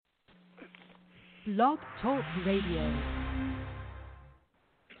Blog Talk Radio.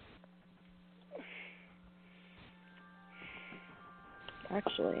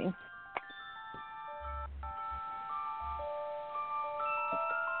 Actually.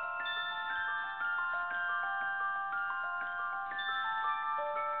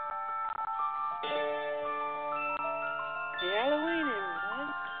 Halloween, everyone.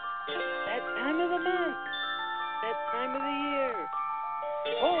 That time of the month. That time of the year.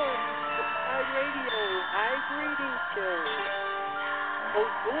 For Cultside Radio, I greeting show. So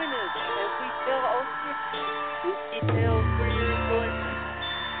join us as we tell all spooky tales for your enjoyment.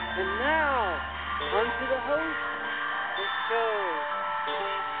 And now, on to the host of the show.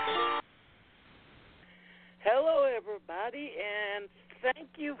 Hello, everybody, and thank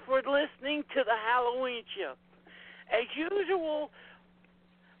you for listening to the Halloween show. As usual,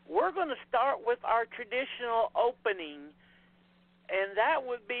 we're going to start with our traditional opening, and that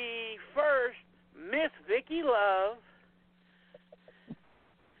would be first Miss Vicki Love.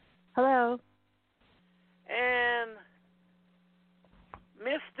 Hello. And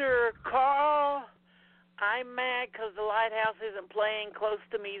Mr. Carl, I'm mad because the Lighthouse isn't playing close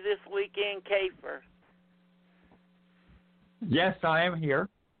to me this weekend, Kafer. Yes, I am here.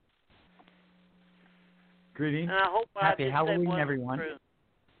 Greetings. And I hope Happy I just Halloween, said one everyone. true.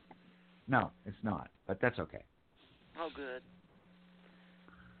 No, it's not, but that's okay. Oh, good.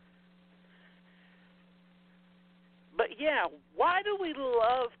 But yeah, why do we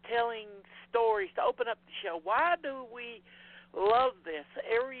love telling stories? To open up the show, why do we love this?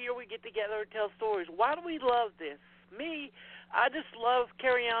 Every year we get together and tell stories. Why do we love this? Me, I just love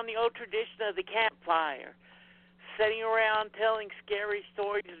carrying on the old tradition of the campfire, sitting around telling scary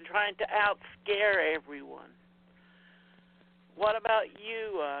stories and trying to out-scare everyone. What about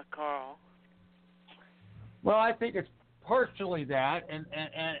you, Carl? Well, I think it's partially that, and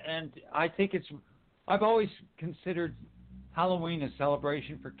I think I've always considered Halloween a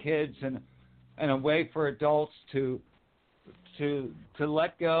celebration for kids and a way for adults to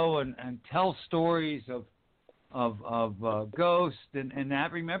let go and tell stories of ghosts and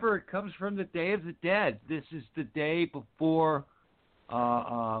that. Remember, it comes from the Day of the Dead. This is the day before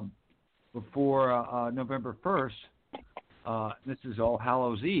November 1st. This is All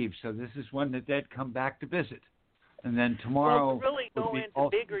Hallows Eve, so this is when the dead come back to visit. And then tomorrow... Well, to really go into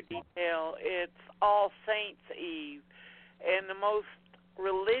bigger detail, it's All Saints Eve, and the most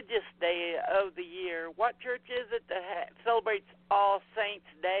religious day of the year. What church is it that celebrates All Saints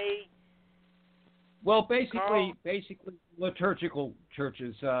Day? Well, basically liturgical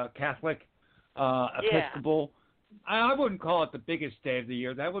churches, Catholic, Episcopal. I wouldn't call it the biggest day of the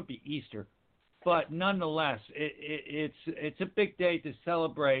year. That would be Easter. But nonetheless, it's a big day to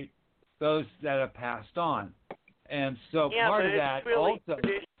celebrate those that have passed on. And so part of that really also...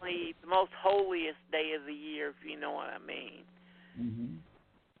 traditionally the most holiest day of the year, if you know what I mean. Mm-hmm.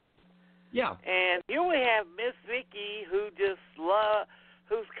 Yeah. And here we have Miss Vicki, who's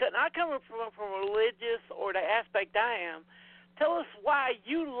not coming from religious or the aspect I am. Tell us why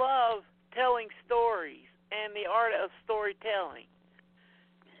you love telling stories and the art of storytelling.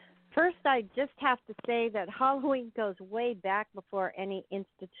 First, I just have to say that Halloween goes way back before any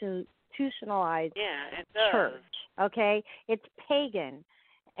institutionalized church. Okay, it's pagan,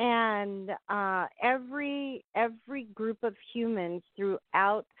 and every group of humans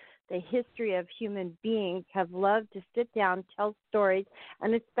throughout the history of human beings have loved to sit down, tell stories,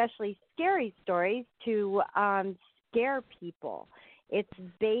 and especially scary stories to scare people. It's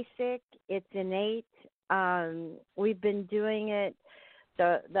basic. It's innate. We've been doing it.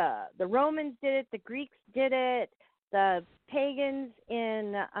 The Romans did it. The Greeks did it. The pagans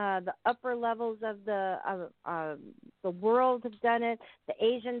in the upper levels of the world have done it. The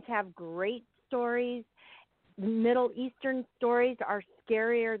Asians have great stories. Middle Eastern stories are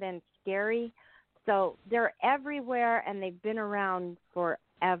scarier than scary. So they're everywhere, and they've been around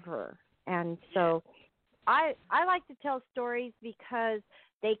forever. And so I like to tell stories because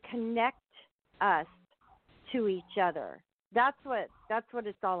they connect us to each other. That's what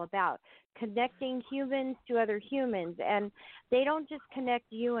it's all about, connecting humans to other humans. And they don't just connect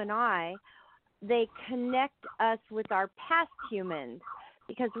you and I, they connect us with our past humans,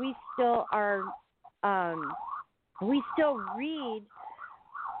 because we still read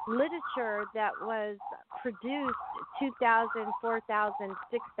literature that was produced 2,000, 4,000,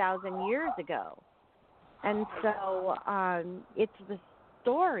 6,000 years ago. And so it's the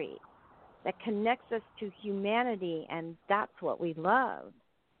story that connects us to humanity, and that's what we love.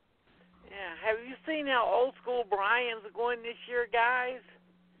 Yeah. Have you seen how old school Brian's going this year, guys?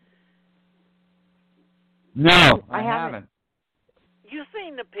 No, I haven't. You've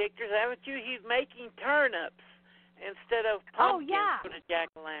seen the pictures, haven't you? He's making turnips instead of pumpkins for the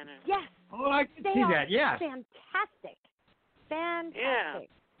jack-o'-lantern. Yes. Oh, I can see that. Yes. Fantastic. Yeah.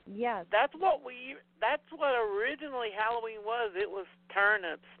 Yes. That's what originally Halloween was. It was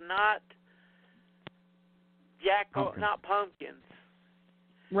turnips, not not pumpkins.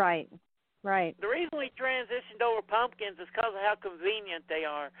 Right. The reason we transitioned over pumpkins is because of how convenient they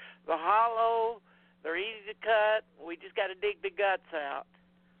are. They're hollow, they're easy to cut. We just got to dig the guts out.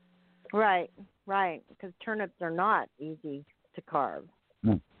 Right. Because turnips are not easy to carve.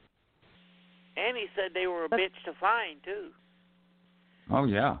 Mm. And he said they were a bitch to find, too. Oh,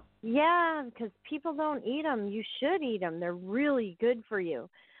 yeah. Yeah, because people don't eat them. You should eat them. They're really good for you.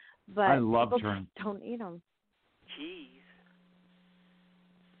 But I love people turnips. don't eat them. Jeez.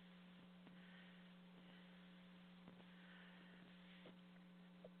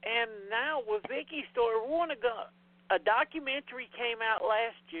 And now with Vicky's story, a documentary came out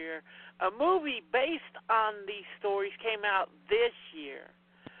last year. A movie based on these stories came out this year.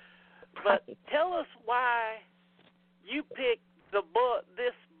 But tell us why you picked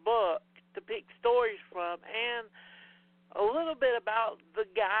this book to pick stories from, and a little bit about the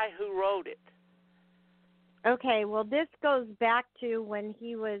guy who wrote it. Okay, well, this goes back to when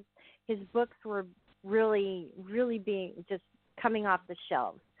his books were really, really being just coming off the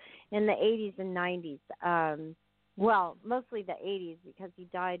shelves in the 80s and 90s. Well, mostly the 80s because he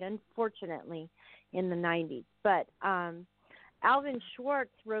died, unfortunately, in the 90s. But Alvin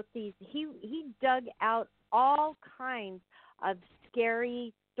Schwartz wrote these. He dug out all kinds of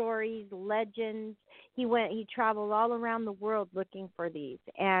scary stories, legends. He traveled all around the world looking for these,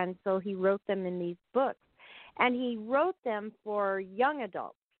 and so he wrote them in these books. And he wrote them for young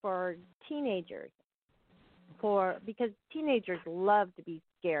adults, for teenagers, because teenagers love to be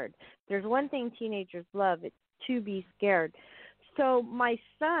scared. There's one thing teenagers love, it's to be scared. So my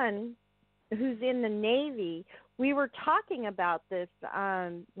son, who's in the Navy, we were talking about this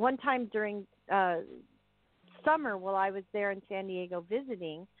one time during summer while I was there in San Diego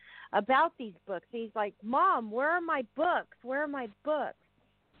visiting about these books. He's like, Mom, where are my books? Where are my books?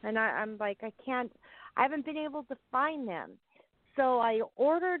 And I'm like, I haven't been able to find them. So I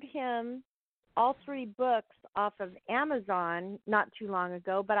ordered him all 3 books off of Amazon not too long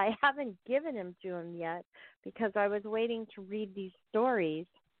ago, but I haven't given them to him yet because I was waiting to read these stories.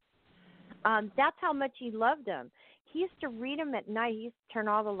 That's how much he loved them. He used to read them at night. He used to turn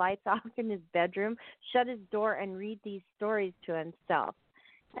all the lights off in his bedroom, shut his door, and read these stories to himself.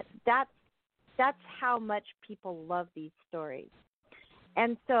 That's how much people love these stories.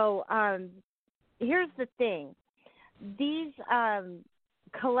 And so here's the thing. These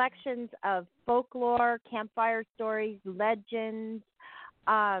collections of folklore, campfire stories, legends,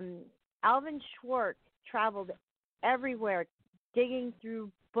 Alvin Schwartz traveled everywhere digging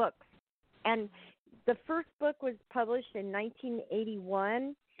through books. And the first book was published in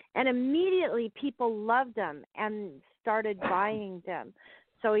 1981, and immediately people loved them and started buying them.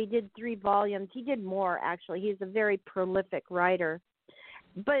 So he did 3 volumes. He did more, actually. He's a very prolific writer.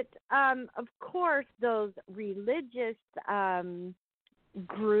 But, of course, those religious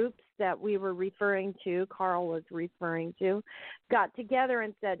groups that we were referring to, Carl was referring to, got together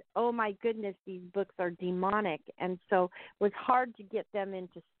and said, oh, my goodness, these books are demonic. And so it was hard to get them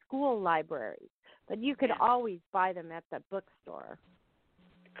into school libraries. But you could always buy them at the bookstore.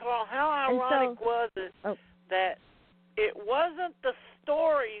 Carl, how ironic was it that it wasn't the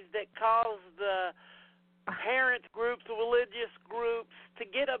stories that caused the parent groups, the religious groups, to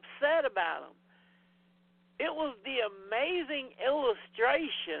get upset about them? It was the amazing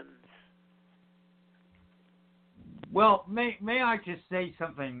illustrations. Well, may I just say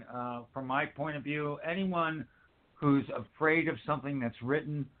something from my point of view? Anyone who's afraid of something that's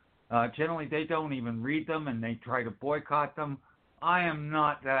written, generally they don't even read them and they try to boycott them. I am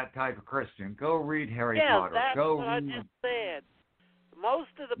not that type of Christian. Go read Harry Potter. Yeah, that's what I just said.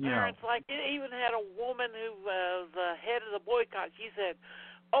 Most of the parents, like it even had a woman who was the head of the boycott. She said,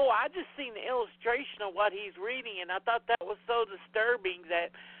 oh, I just seen the illustration of what he's reading, and I thought that was so disturbing that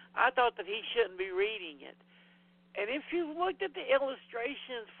I thought that he shouldn't be reading it. And if you looked at the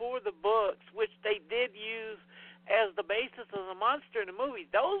illustrations for the books, which they did use as the basis of the monster in the movie,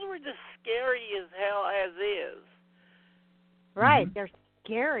 those were just scary as hell as is. Right, they're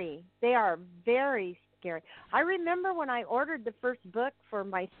scary. They are very scary. I remember when I ordered the first book for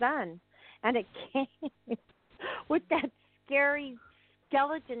my son, and it came with that scary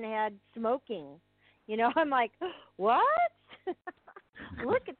skeleton head smoking. You know, I'm like, what?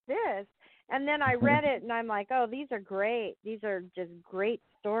 Look at this. And then I read it, and I'm like, oh, these are great. These are just great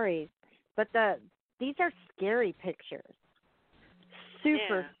stories. But these are scary pictures.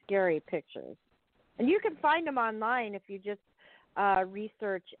 super scary pictures. And you can find them online if you just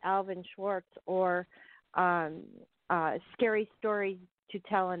research Alvin Schwartz or Scary Stories to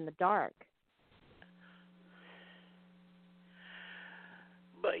Tell in the Dark.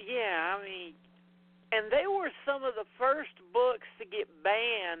 But, yeah, I mean, and they were some of the first books to get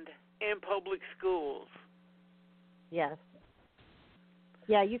banned in public schools. Yes.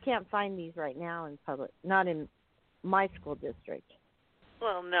 Yeah, you can't find these right now in public, not in my school district.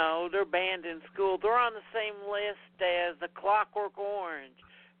 Well, no, they're banned in school. They're on the same list as The Clockwork Orange,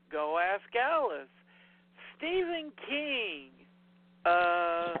 Go Ask Alice, Stephen King.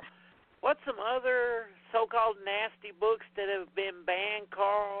 What's some other so-called nasty books that have been banned,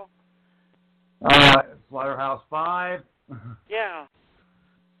 Carl? Slaughterhouse 5. Yeah.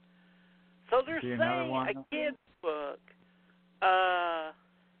 So they're saying a kid's book,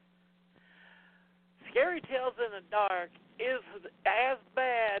 Scary Tales in the Dark, is as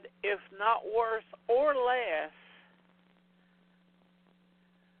bad, if not worse or less,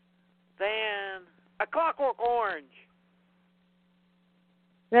 than A Clockwork Orange.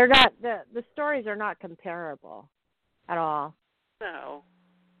 They're not, the stories are not comparable at all. No.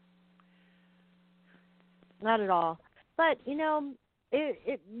 Not at all. But, you know,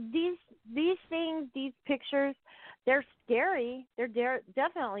 these things, these pictures, they're scary. They're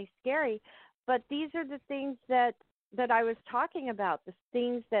definitely scary. But these are the things that I was talking about, the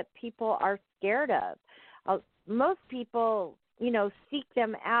things that people are scared of. Most people, you know, seek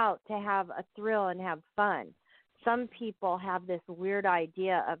them out to have a thrill and have fun. Some people have this weird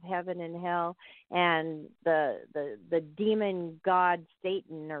idea of heaven and hell and the demon god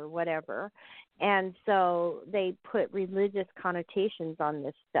Satan or whatever. And so they put religious connotations on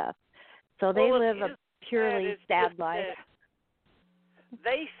this stuff. So they live a purely sad life.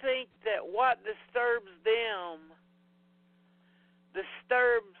 They think that what disturbs them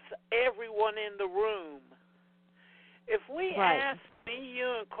disturbs everyone in the room. If we ask me,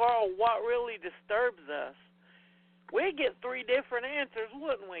 you, and Carl what really disturbs us, we'd get 3 different answers,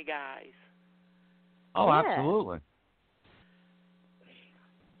 wouldn't we, guys? Oh, yeah. Absolutely.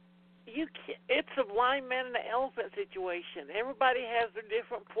 It's a blind man and an elephant situation. Everybody has their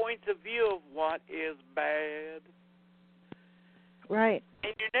different points of view of what is bad. Right.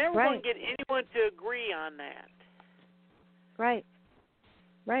 And you're never going to get anyone to agree on that. Right.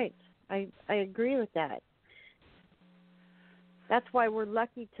 Right. I agree with that. That's why we're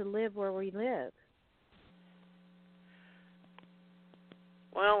lucky to live where we live.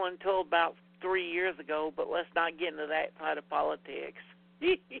 Well, until about 3 years ago, but let's not get into that side of politics.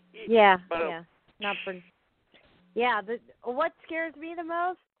 Yeah, not for. Yeah, what scares me the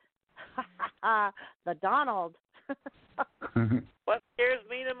most? The Donald. What scares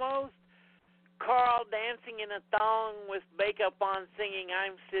me the most? Carl dancing in a thong with makeup on, singing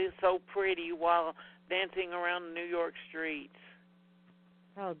 "I'm So Pretty" while dancing around the New York streets.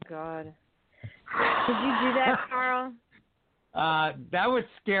 Oh God! Could you do that, Carl? That would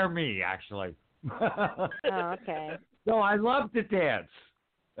scare me, actually. Oh, okay. No, I love to dance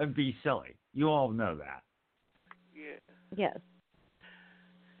and be silly. You all know that. Yeah. Yes.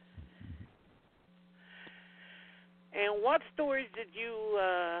 And what stories did you?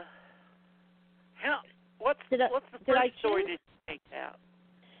 What's the first story did you take out?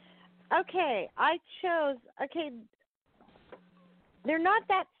 Okay, I chose. Okay, they're not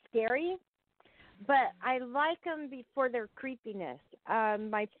that scary, but I like them for their creepiness.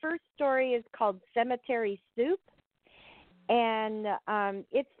 My first story is called Cemetery Soup, and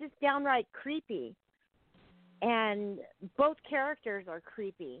it's just downright creepy. And both characters are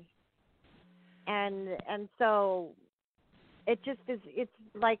creepy, and so it just is. It's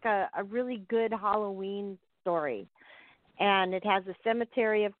like a really good Halloween story. And it has a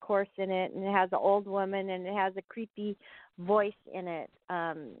cemetery, of course, in it, and it has an old woman, and it has a creepy voice in it,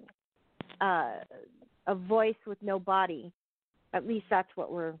 a voice with no body. At least that's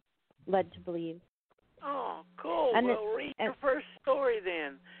what we're led to believe. Oh, cool. Well, read your first story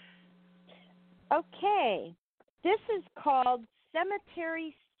then. Okay. This is called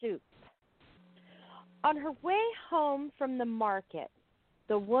Cemetery Soup. On her way home from the market,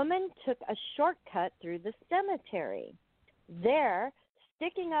 the woman took a shortcut through the cemetery. There,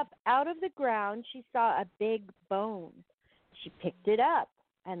 sticking up out of the ground, she saw a big bone. She picked it up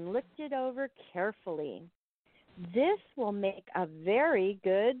and looked it over carefully. This will make a very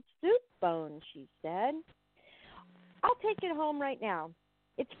good soup bone, she said. I'll take it home right now.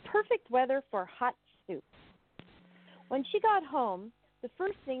 It's perfect weather for hot soup. When she got home, the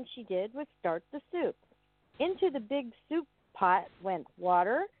first thing she did was start the soup. Into the big soup pot went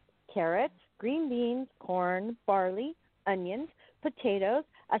water, carrots, green beans, corn, barley, onions, potatoes,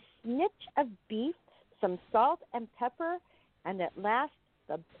 a snitch of beef, some salt and pepper, and at last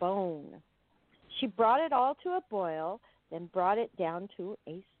the bone. She brought it all to a boil, then brought it down to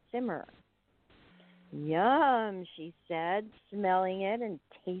a simmer. Yum, she said, smelling it and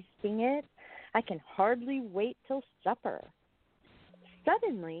tasting it. I can hardly wait till supper.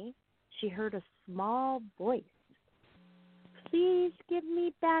 Suddenly, she heard a small voice. Please give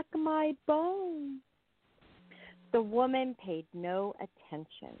me back my bone. The woman paid no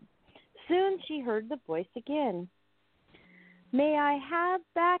attention. Soon she heard the voice again. May I have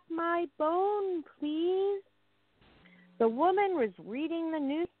back my bone, please? The woman was reading the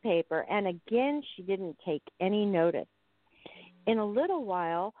newspaper, and again she didn't take any notice. In a little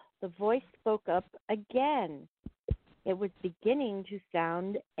while, the voice spoke up again. It was beginning to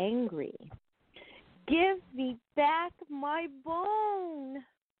sound angry. Give me back my bone.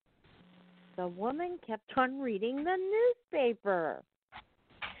 The woman kept on reading the newspaper.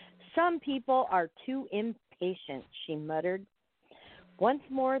 Some people are too impatient, she muttered. Once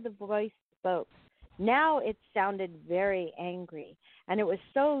more the voice spoke. Now it sounded very angry, and it was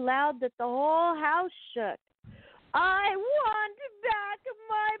so loud that the whole house shook. I want back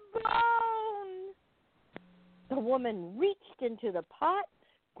my bone. The woman reached into the pot,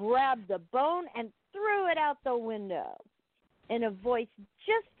 grabbed the bone, and threw it out the window. In a voice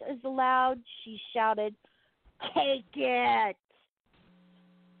just as loud, she shouted, Take it!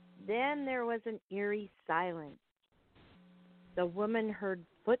 Then there was an eerie silence. The woman heard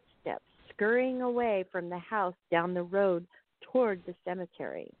footsteps scurrying away from the house down the road toward the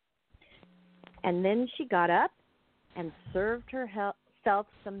cemetery. And then she got up and served herself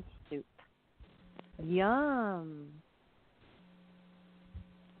some soup. Yum.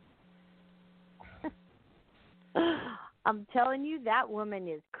 I'm telling you, that woman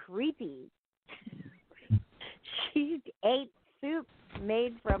is creepy. She ate soup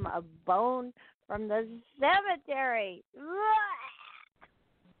made from a bone from the cemetery.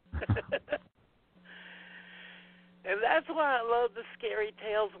 And that's why I love the scary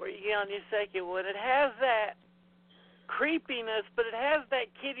tales where you get on your second one. It has that creepiness, but it has that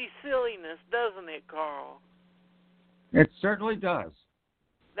kitty silliness, doesn't it, Carl? It certainly does.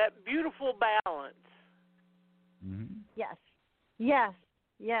 That beautiful balance. Mm-hmm. Yes.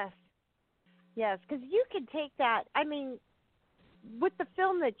 Because you can take that. I mean, with the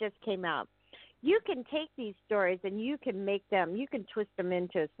film that just came out, you can take these stories and you can make them, you can twist them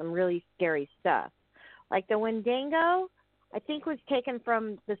into some really scary stuff. Like the Wendigo, I think was taken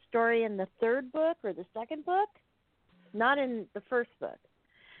from the story in the third book or the second book, not in the first book.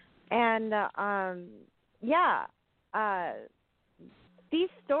 And, these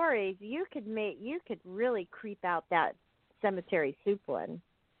stories, you could really creep out that cemetery soup one.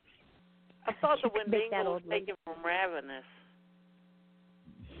 I thought the Wendigo was taken from Ravenous.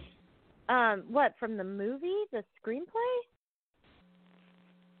 What, from the movie, the screenplay?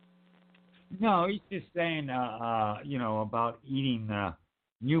 No, he's just saying, about eating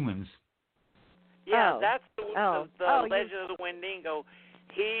humans. Yeah, that's the legend of the Wendigo.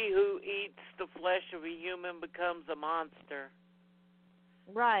 He who eats the flesh of a human becomes a monster.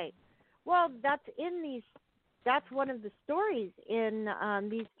 Right. Well, that's one of the stories in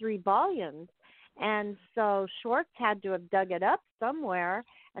these 3 volumes. And so Schwartz had to have dug it up somewhere.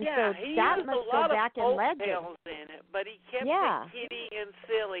 And so that must go back in legend. In it, but he kept it kitty and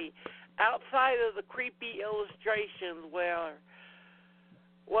silly. Outside of the creepy illustrations where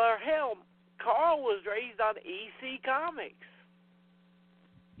hell, Carl was raised on EC Comics.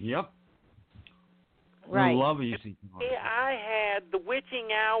 Yep. Right. I love EC Comics. Yeah, I had The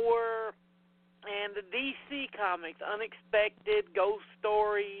Witching Hour and the DC Comics, Unexpected, Ghost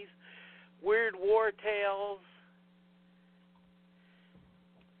Stories, Weird War Tales.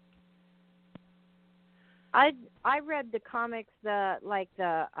 I read the comics, the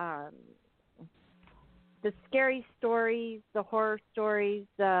scary stories, the horror stories,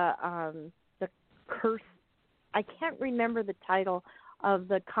 the curse. I can't remember the title of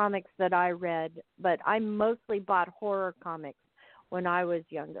the comics that I read, but I mostly bought horror comics when I was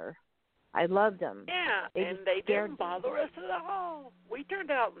younger. I loved them. Yeah, they didn't bother us at all. We turned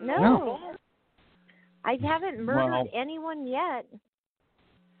out normal. No. I haven't murdered anyone yet.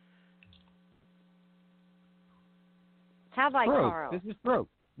 Have I, Carl? This is proof.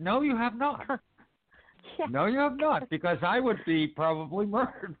 No, you have not. Yeah. No, you have not, because I would be probably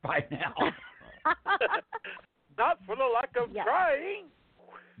murdered by now. Not for the lack of trying.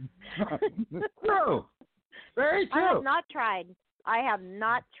 True. Very true. I have not tried. I have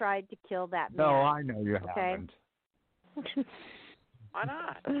not tried to kill that man. No, I know you haven't. Why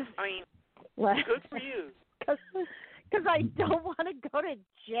not? I mean, good for you. because I don't want to go to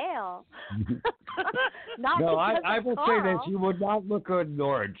jail. No, I will say this: you would not look good in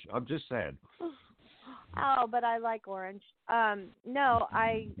orange. I'm just saying. Oh, but I like orange. No,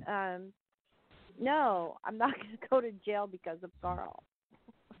 no, I'm not going to go to jail because of Carl.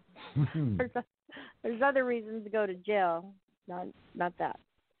 There's other reasons to go to jail, not that.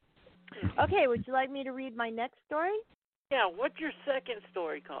 Okay, would you like me to read my next story? Yeah, what's your second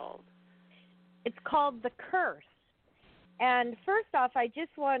story called? It's called The Curse. And first off, I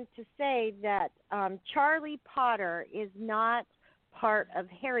just want to say that Charlie Potter is not part of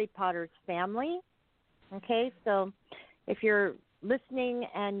Harry Potter's family. Okay, so if you're listening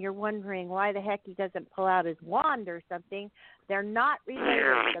and you're wondering why the heck he doesn't pull out his wand or something, they're not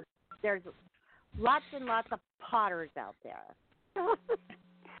related. There's lots and lots of Potters out there.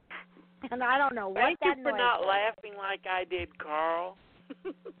 And I don't know what Thank that you for noise not is. laughing like I did, Carl.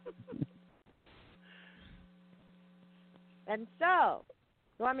 And so,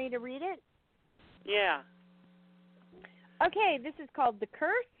 you want me to read it? Yeah. Okay, this is called The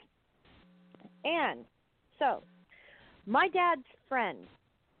Curse. And so, my dad's friend,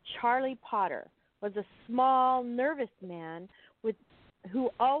 Charlie Potter, was a small, nervous man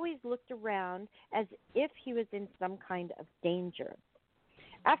who always looked around as if he was in some kind of danger.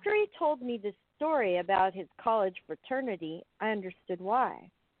 After he told me this story about his college fraternity, I understood why.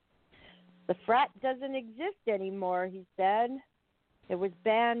 The frat doesn't exist anymore, he said. It was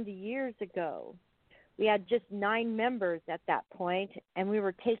banned years ago. We had just 9 members at that point, and we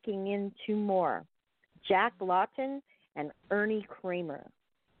were taking in 2 more, Jack Lawton and Ernie Kramer.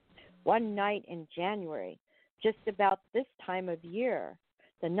 One night in January, just about this time of year,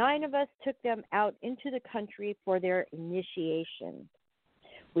 the 9 of us took them out into the country for their initiation.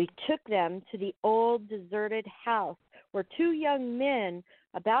 We took them to the old deserted house where 2 young men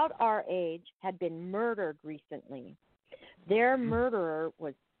about our age had been murdered recently. Their murderer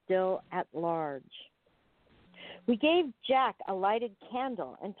was still at large. We gave Jack a lighted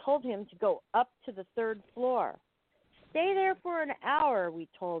candle and told him to go up to the 3rd floor. Stay there for an hour, we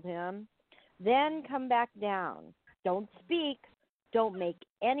told him. Then come back down. Don't speak. Don't make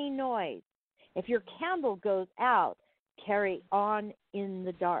any noise. If your candle goes out, carry on in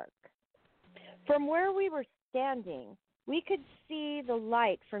the dark. From where we were standing, we could see the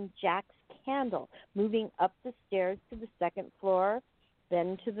light from Jack's candle moving up the stairs to the 2nd floor,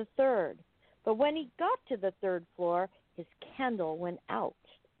 then to the 3rd. But when he got to the 3rd floor, his candle went out.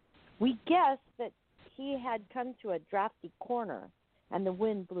 We guessed that he had come to a drafty corner, and the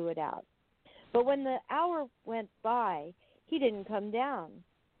wind blew it out. But when the hour went by, he didn't come down.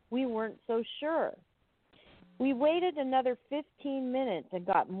 We weren't so sure. We waited another 15 minutes and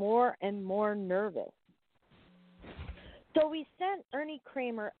got more and more nervous. So we sent Ernie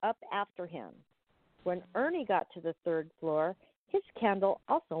Kramer up after him. When Ernie got to the 3rd floor, his candle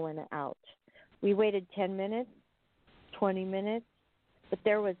also went out. We waited 10 minutes, 20 minutes, but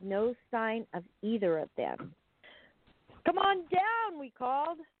there was no sign of either of them. Come on down, we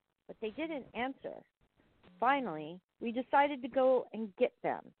called, but they didn't answer. Finally, we decided to go and get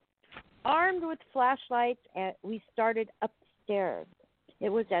them. Armed with flashlights, we started up the stairs. It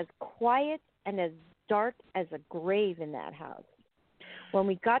was as quiet and as dark as a grave in that house. When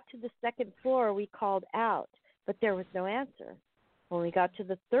we got to the 2nd floor, we called out, but there was no answer. When we got to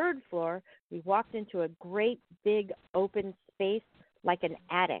the 3rd floor, we walked into a great big open space like an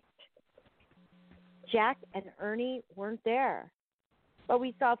attic. Jack and Ernie weren't there, but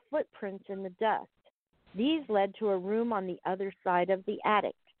we saw footprints in the dust. These led to a room on the other side of the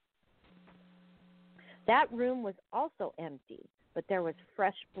attic. That room was also empty, but there was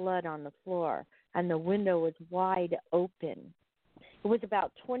fresh blood on the floor, and the window was wide open. It was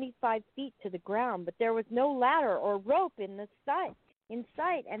about 25 feet to the ground, but there was no ladder or rope in sight,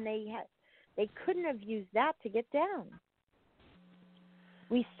 and they couldn't have used that to get down.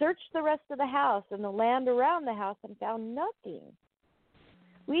 We searched the rest of the house and the land around the house and found nothing.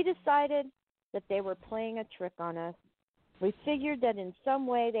 We decided that they were playing a trick on us. We figured that in some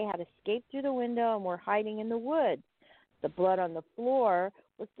way they had escaped through the window and were hiding in the woods. The blood on the floor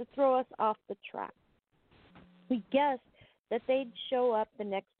was to throw us off the track. We guessed that they'd show up the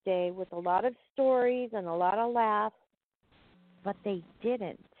next day with a lot of stories and a lot of laughs, but they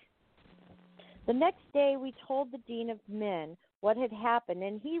didn't. The next day we told the Dean of Men what had happened,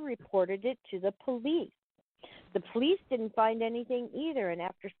 and he reported it to the police. The police didn't find anything either, and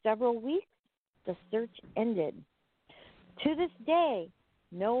after several weeks, the search ended. To this day,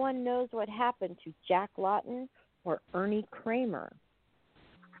 no one knows what happened to Jack Lawton or Ernie Kramer.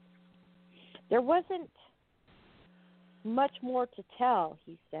 There wasn't much more to tell,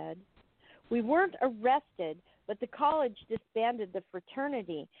 he said. We weren't arrested, but the college disbanded the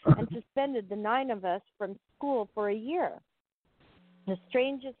fraternity and suspended the 9 of us from school for a year. The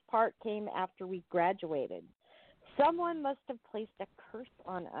strangest part came after we graduated. Someone must have placed a curse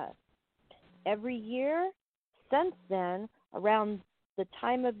on us. Every year since then, around the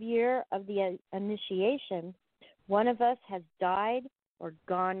time of year of the initiation, one of us has died or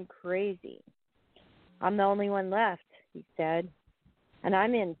gone crazy. I'm the only one left, he said, and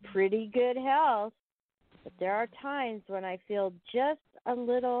I'm in pretty good health, but there are times when I feel just a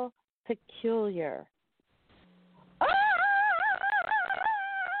little peculiar.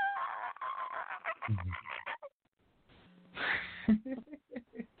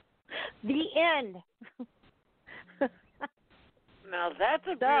 The end. Now that's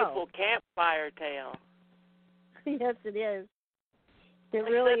a beautiful campfire tale. Yes, it is. It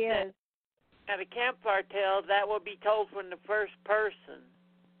really is. At a campfire tale, that will be told from the first person.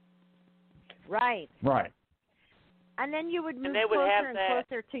 Right. Right. And then you would move closer and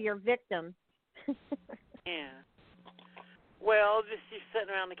closer to your victim. Yeah. Well, just you sitting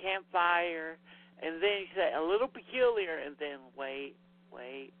around the campfire, and then you say a little peculiar, and then wait.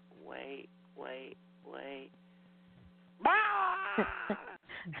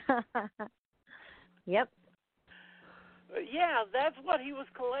 Yep. Yeah, that's what he was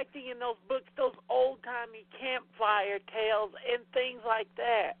collecting in those books, those old-timey campfire tales and things like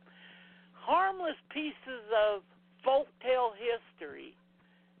that. Harmless pieces of folktale history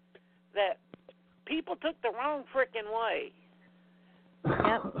that people took the wrong frickin' way.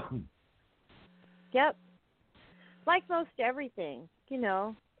 Yep. Yep. Like most everything,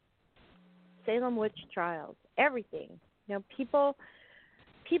 Salem witch trials, everything. People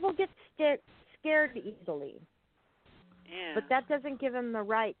get scared easily. Yeah. But that doesn't give them the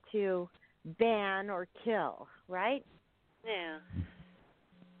right to ban or kill, right? Yeah.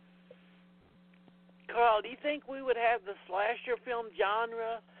 Carl, do you think we would have the slasher film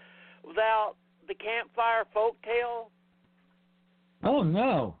genre without the campfire folktale? Oh,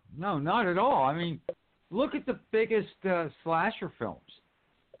 no, not at all. I mean, look at the biggest slasher films.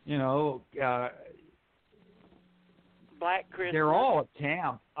 Black Christmas. They're all at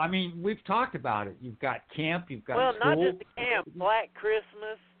camp. I mean, we've talked about it. You've got camp, you've got school. Not just the camp, Black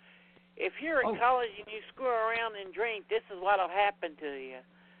Christmas. If you're in college and you screw around and drink, this is what'll happen to you.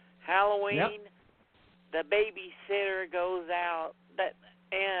 Halloween, the babysitter goes out.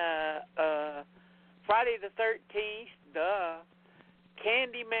 Friday the 13th,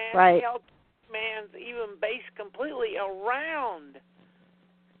 Candyman, right. Man's even based completely around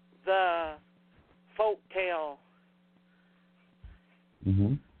the folktale.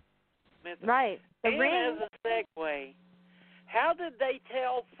 Mm-hmm. Right. And as a segue, how did they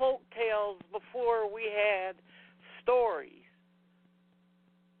tell folk tales before we had stories?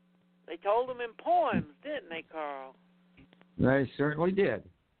 They told them in poems, didn't they, Carl? They certainly did.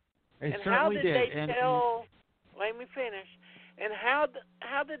 Let me finish. And how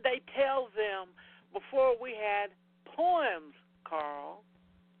did they tell them before we had poems, Carl?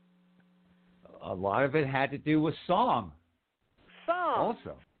 A lot of it had to do with song.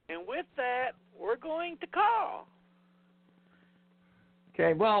 Also. And with that, we're going to Carl.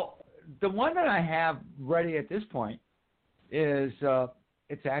 Okay, well, the one that I have ready at this point is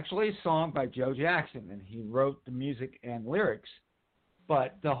it's actually a song by Joe Jackson, and he wrote the music and lyrics.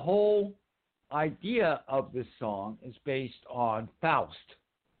 But the whole idea of this song is based on Faust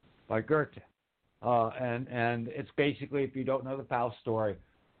by Goethe. And it's basically, if you don't know the Faust story,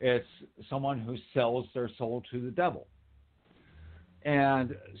 it's someone who sells their soul to the devil.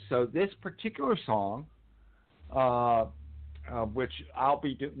 And so this particular song, which I'll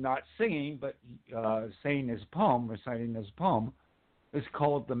be not singing, but reciting as a poem, is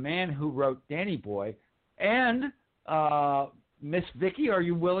called "The Man Who Wrote Danny Boy." And Miss Vicky, are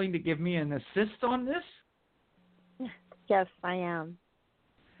you willing to give me an assist on this? Yes, I am.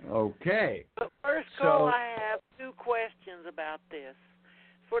 Okay. But first, Carl, I have 2 questions about this.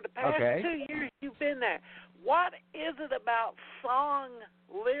 For the past 2 years you've been there, what is it about song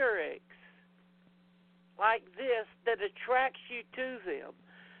lyrics like this that attracts you to them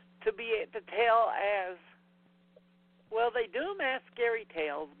to be able to tell as, well, they do them as scary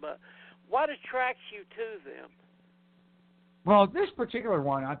tales, but what attracts you to them? Well, this particular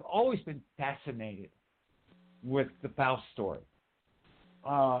one, I've always been fascinated with the Faust story.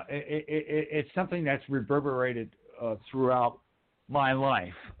 It's something that's reverberated throughout my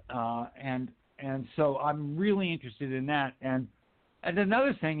life, and so I'm really interested in that. And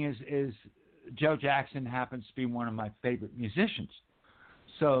another thing is Joe Jackson happens to be one of my favorite musicians.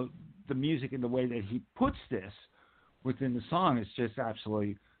 So the music and the way that he puts this within the song is just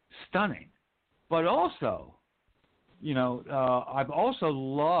absolutely stunning. But also, I've also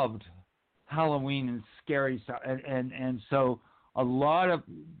loved Halloween and scary stuff, and so a lot of,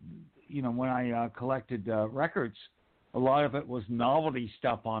 when I collected records, a lot of it was novelty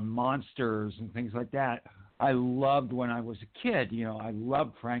stuff on monsters and things like that. I loved when I was a kid. I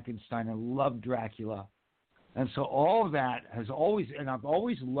loved Frankenstein. I loved Dracula. And so all of that has always, and I've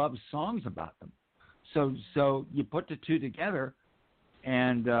always loved songs about them. So you put the two together,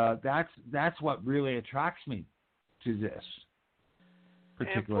 and that's what really attracts me to this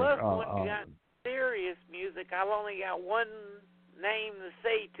particular. And plus, when you got serious music, I've only got one name to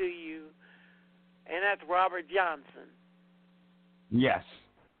say to you, and that's Robert Johnson. Yes,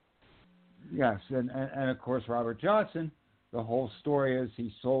 and of course Robert Johnson. The whole story is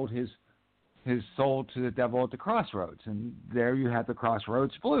he sold his soul to the devil at the crossroads, and there you have the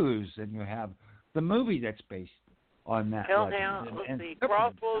Crossroads Blues, and you have the movie that's based on that. Hellhound, the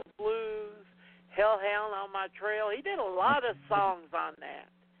Crossroads Blues, Hellhound on My Trail. He did a lot of songs on that.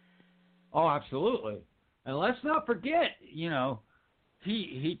 Oh, absolutely. And let's not forget,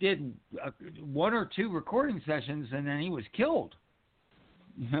 he did one or two recording sessions, and then he was killed.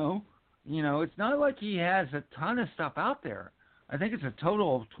 It's not like he has a ton of stuff out there. I think it's a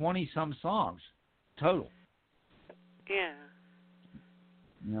total of 20-some songs, total. Yeah.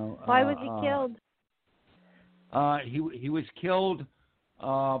 Why was he killed? He was killed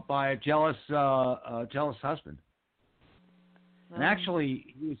by a jealous husband. And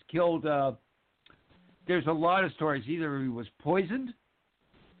actually, he was killed. There's a lot of stories. Either he was poisoned,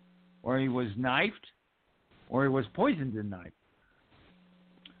 or he was knifed, or he was poisoned and knifed.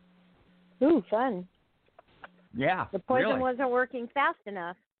 Ooh, fun. Yeah, the poison really wasn't working fast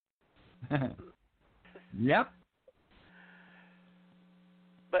enough. Yep.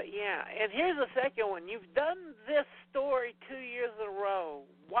 But yeah, and here's the second one. You've done this story 2 years in a row.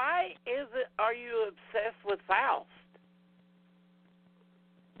 Why are you obsessed with Faust?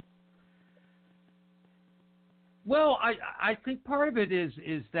 Well, I think part of it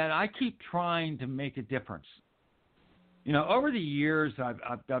is that I keep trying to make a difference. Over the years,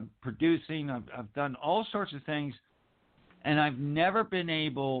 I've done producing, I've done all sorts of things, and I've never been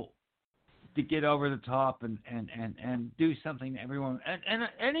able to get over the top and do something that everyone, and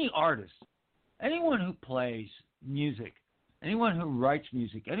any artist, anyone who plays music, anyone who writes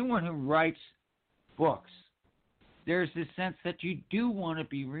music, anyone who writes books, there's this sense that you do want to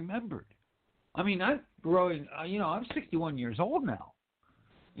be remembered. I mean, I'm 61 years old now.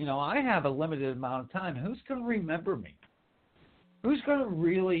 I have a limited amount of time. Who's going to remember me? Who's going to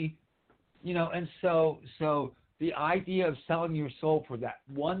really, and so the idea of selling your soul for that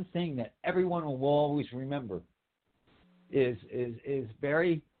one thing that everyone will always remember is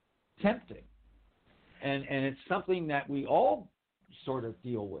very tempting. And it's something that we all sort of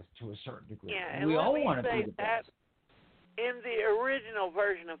deal with to a certain degree. Yeah, and we all want to be the that best. In the original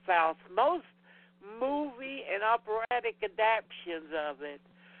version of Faust, most movie and operatic adaptions of it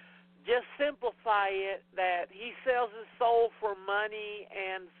just simplify it that he sells his soul for money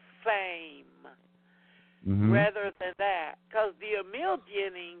and fame rather than that. Because the Emil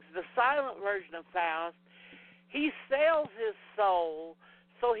Jennings, the silent version of Faust, he sells his soul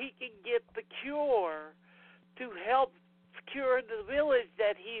so he can get the cure to help cure the village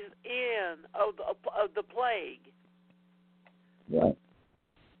that he's in of the plague. Yeah.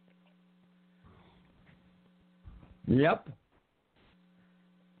 Yep.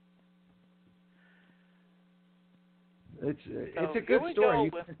 It's a good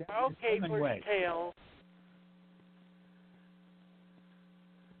story. Okay, for tale.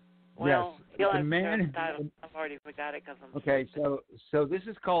 Well, yes, the man. I've already forgot it because I'm. Okay, so this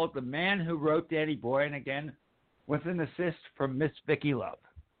is called The Man Who Wrote Danny Boy, and again, with an assist from Miss Vicky Love.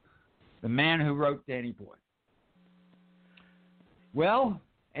 The Man Who Wrote Danny Boy. Well,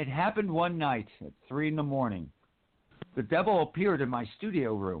 it happened one night at 3 a.m. The devil appeared in my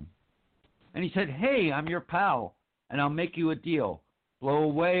studio room, and he said, "Hey, I'm your pal, and I'll make you a deal. Blow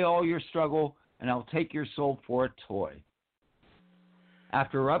away all your struggle, and I'll take your soul for a toy."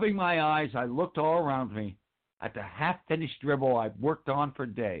 After rubbing my eyes, I looked all around me at the half-finished dribble I'd worked on for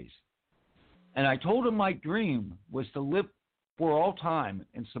days. And I told him my dream was to live for all time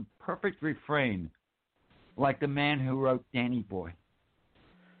in some perfect refrain, like the man who wrote Danny Boy.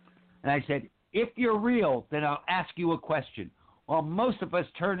 And I said, "If you're real, then I'll ask you a question. While most of us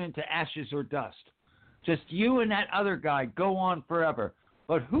turn into ashes or dust, just you and that other guy go on forever.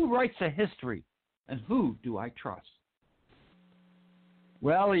 But who writes a history, and who do I trust?"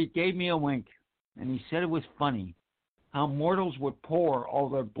 Well, he gave me a wink, and he said it was funny how mortals would pour all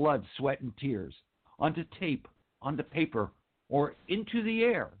their blood, sweat, and tears onto tape, onto paper, or into the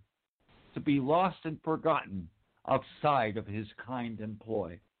air to be lost and forgotten outside of his kind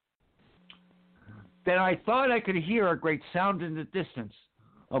employ. Then I thought I could hear a great sound in the distance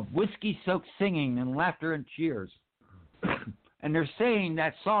of whiskey-soaked singing and laughter and cheers. And they're saying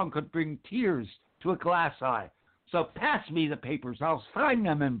that song could bring tears to a glass eye. So pass me the papers, I'll sign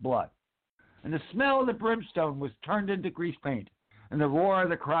them in blood. And the smell of the brimstone was turned into grease paint, and the roar of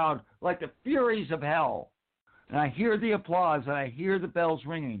the crowd like the furies of hell. And I hear the applause, and I hear the bells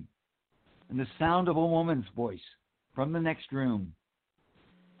ringing, and the sound of a woman's voice from the next room.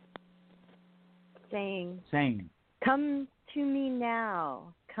 Saying, "Come to me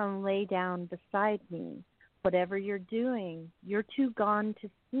now, come lay down beside me. Whatever you're doing, you're too gone to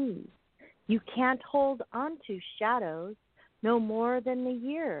see. You can't hold on to shadows no more than the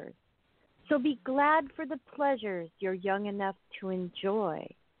years. So be glad for the pleasures you're young enough to enjoy."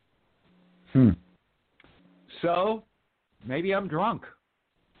 So, maybe I'm drunk,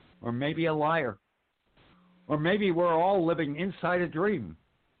 or maybe a liar, or maybe we're all living inside a dream.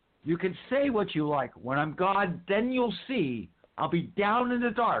 You can say what you like. When I'm gone, then you'll see I'll be down in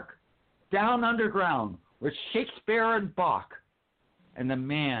the dark, down underground, with Shakespeare and Bach, and the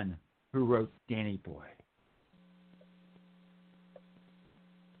man who wrote Danny Boy.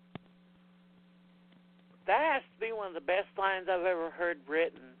 That has to be one of the best lines I've ever heard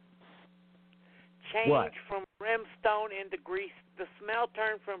written. Change What? from brimstone into grease. The smell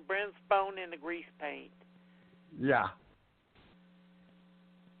turned from brimstone into grease paint. Yeah.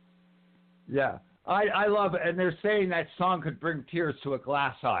 Yeah. I love it. And they're saying that song could bring tears to a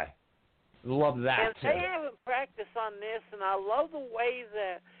glass eye. Love that, and too. they haven't practiced on this, and I love the way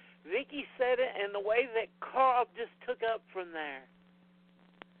that Vicky said it and the way that Carl just took up from there.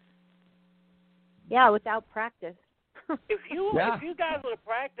 Yeah, without practice. If you guys would have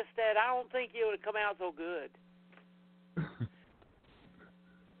practiced that, I don't think it would have come out so good.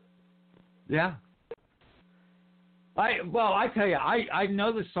 Yeah. I tell you, I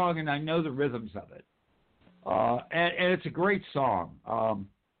know the song and I know the rhythms of it. And it's a great song.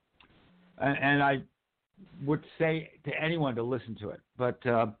 And I would say to anyone to listen to it. But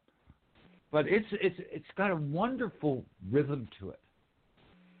it's got a wonderful rhythm to it.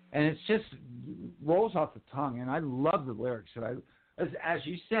 And it's just rolls off the tongue, and I love the lyrics. And as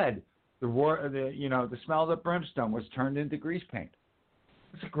you said, the smell of the brimstone was turned into grease paint.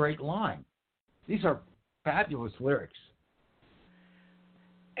 It's a great line. These are fabulous lyrics,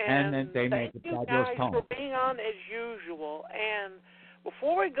 and they make a fabulous thank you poem. guys for being on as usual. And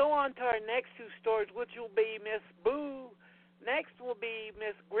before we go on to our next two stories, which will be Miss Boo, next will be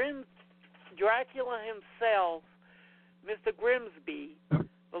Miss Dracula himself, Mr. Grimsby,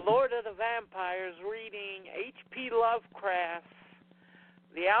 the Lord of the Vampires, reading H.P. Lovecraft's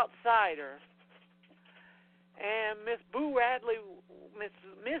The Outsider. And Miss Boo Radley,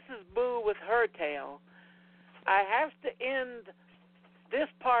 Mrs. Boo with her tale. I have to end this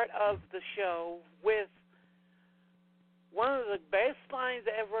part of the show with one of the best lines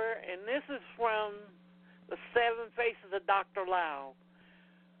ever, and this is from The Seven Faces of Dr. Lau.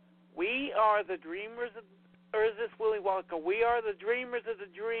 We are the dreamers of, or is this Willy Wonka? We are the dreamers of the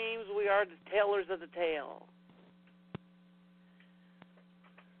dreams. We are the tellers of the tale.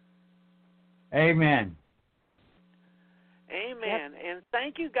 Amen. Amen. Yep. And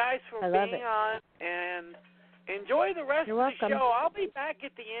thank you guys for being being on, and enjoy the rest You're of welcome. the show. I'll be back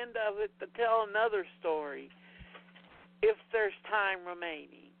at the end of it to tell another story if there's time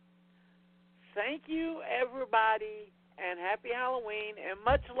remaining. Thank you, everybody, and happy Halloween, and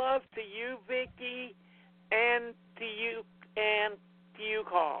much love to you, Vicky, and to you,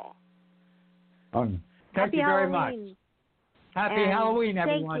 Carl. Thank you very much. Happy Halloween,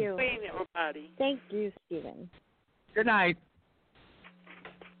 everyone. Thank you. Halloween, everybody. Thank you, Stephen. Good night.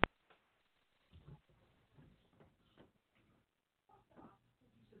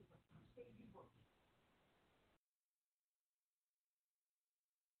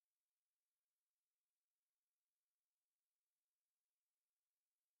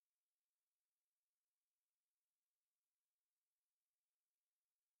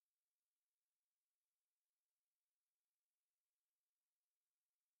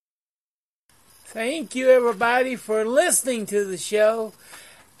 Thank you, everybody, for listening to the show.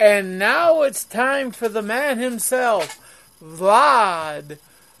 And now it's time for the man himself, Vlad,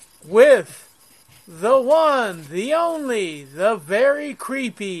 with the one, the only, the very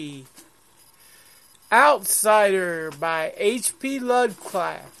creepy Outsider by H.P.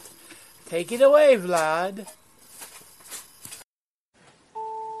 Lovecraft. Take it away, Vlad.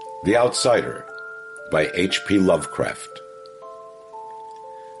 The Outsider by H.P. Lovecraft.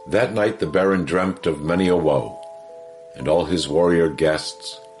 That night the Baron dreamt of many a woe, and all his warrior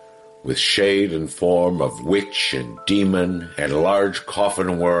guests with shade and form of witch and demon and large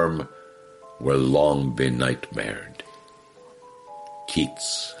coffin worm, were long benightmared.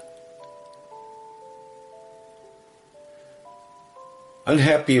 Keats.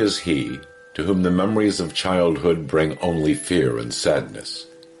 Unhappy is he to whom the memories of childhood bring only fear and sadness.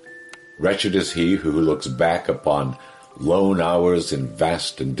 Wretched is he who looks back upon lone hours in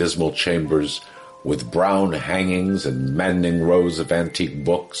vast and dismal chambers with brown hangings and maddening rows of antique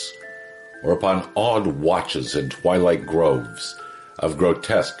books, or upon odd watches in twilight groves of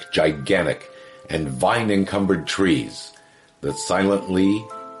grotesque, gigantic, and vine-encumbered trees that silently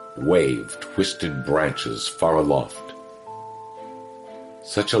wave twisted branches far aloft.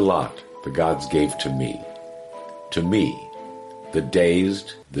 Such a lot the gods gave to me, the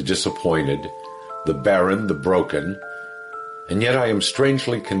dazed, the disappointed, the barren, the broken, and yet I am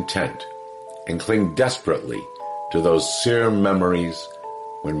strangely content and cling desperately to those sere memories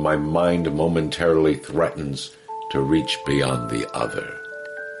when my mind momentarily threatens to reach beyond the other.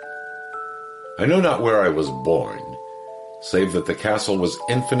 I know not where I was born, save that the castle was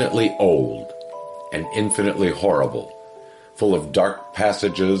infinitely old and infinitely horrible, full of dark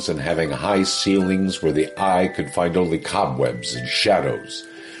passages and having high ceilings where the eye could find only cobwebs and shadows.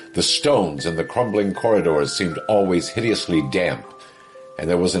 The stones in the crumbling corridors seemed always hideously damp, and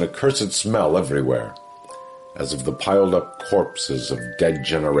there was an accursed smell everywhere, as of the piled-up corpses of dead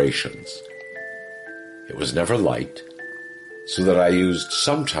generations. It was never light, so that I used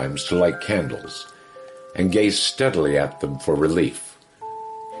sometimes to light candles, and gazed steadily at them for relief.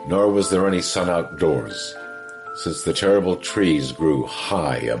 Nor was there any sun outdoors, since the terrible trees grew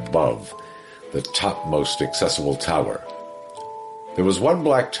high above the topmost accessible tower. There was one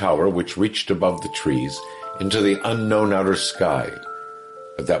black tower which reached above the trees into the unknown outer sky,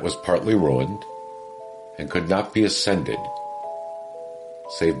 but that was partly ruined and could not be ascended,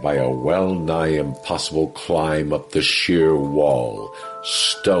 save by a well-nigh impossible climb up the sheer wall,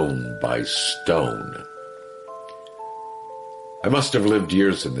 stone by stone. I must have lived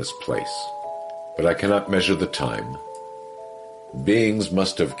years in this place, but I cannot measure the time. Beings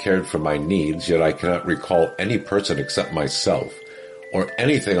must have cared for my needs, yet I cannot recall any person except myself, or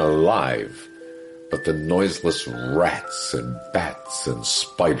anything alive but the noiseless rats and bats and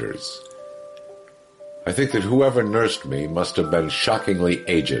spiders. I think that whoever nursed me must have been shockingly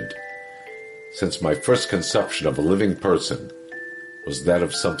aged, since my first conception of a living person was that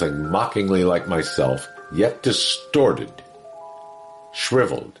of something mockingly like myself, yet distorted,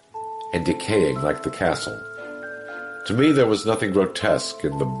 shriveled, and decaying like the castle. To me there was nothing grotesque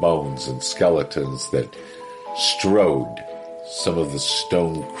in the bones and skeletons that strode some of the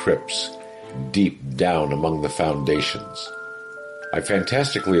stone crypts deep down among the foundations. I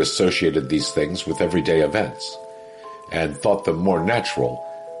fantastically associated these things with everyday events, and thought them more natural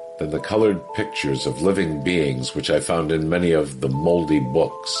than the colored pictures of living beings which I found in many of the moldy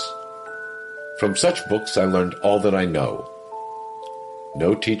books. From such books I learned all that I know.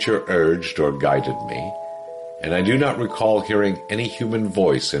 No teacher urged or guided me, and I do not recall hearing any human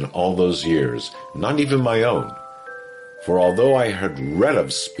voice in all those years, not even my own, for although I had read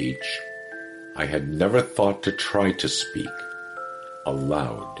of speech, I had never thought to try to speak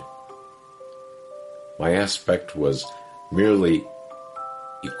aloud. My aspect was merely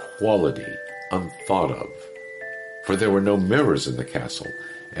equality, unthought of, for there were no mirrors in the castle,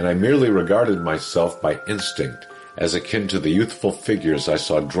 and I merely regarded myself by instinct as akin to the youthful figures I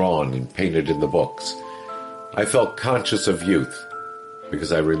saw drawn and painted in the books. I felt conscious of youth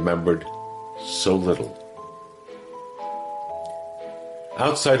because I remembered so little.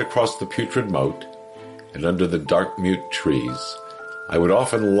 Outside across the putrid moat, and under the dark mute trees, I would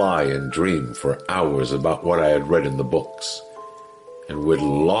often lie and dream for hours about what I had read in the books, and would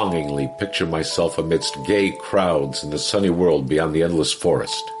longingly picture myself amidst gay crowds in the sunny world beyond the endless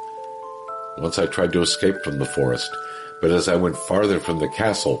forest. Once I tried to escape from the forest, but as I went farther from the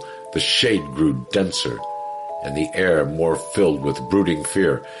castle, the shade grew denser, and the air more filled with brooding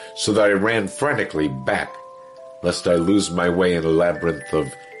fear, so that I ran frantically back, lest I lose my way in a labyrinth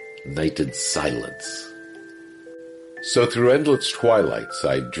of nighted silence. So through endless twilights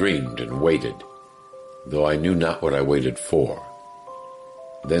I dreamed and waited, though I knew not what I waited for.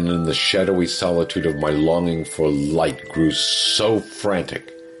 Then in the shadowy solitude of my longing for light grew so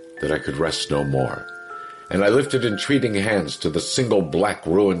frantic that I could rest no more, and I lifted entreating hands to the single black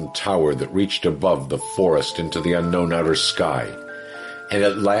ruined tower that reached above the forest into the unknown outer sky. And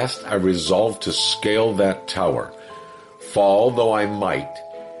at last I resolved to scale that tower, fall though I might,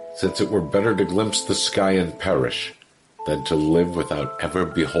 since it were better to glimpse the sky and perish than to live without ever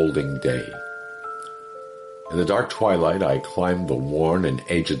beholding day. In the dark twilight, I climbed the worn and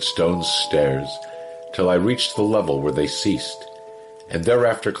aged stone stairs till I reached the level where they ceased, and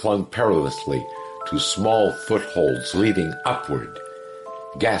thereafter clung perilously to small footholds leading upward.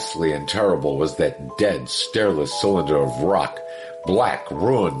 Ghastly and terrible was that dead, stairless cylinder of rock, black,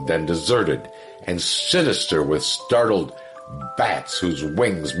 ruined, and deserted, and sinister with startled bats whose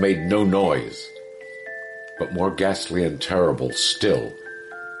wings made no noise. But more ghastly and terrible still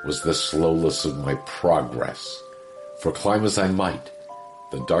was the slowness of my progress, for climb as I might,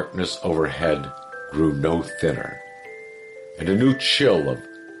 the darkness overhead grew no thinner, and a new chill of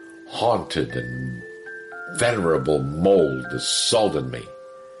haunted and venerable mold assaulted me.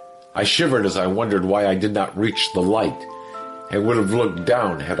 I shivered as I wondered why I did not reach the light, and would have looked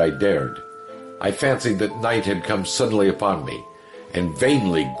down had I dared. I fancied that night had come suddenly upon me, and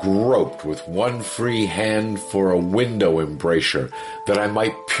vainly groped with one free hand for a window embrasure, that I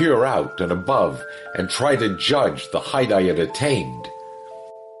might peer out and above, and try to judge the height I had attained.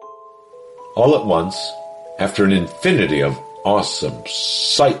 All at once, after an infinity of awesome,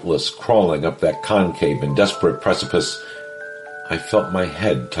 sightless crawling up that concave and desperate precipice, I felt my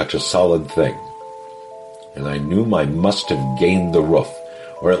head touch a solid thing, and I knew I must have gained the roof,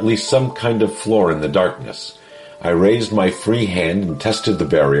 or at least some kind of floor in the darkness. I raised my free hand and tested the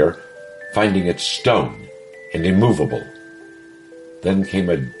barrier, finding it stone and immovable. Then came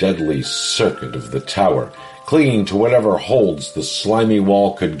a deadly circuit of the tower, clinging to whatever holds the slimy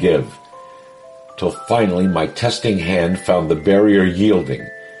wall could give, till finally my testing hand found the barrier yielding,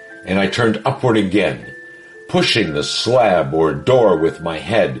 and I turned upward again, pushing the slab or door with my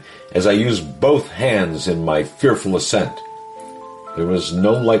head as I used both hands in my fearful ascent. There was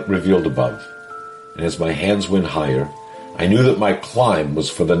no light revealed above, and as my hands went higher, I knew that my climb was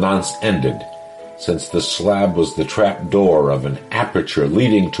for the nonce ended, since the slab was the trap door of an aperture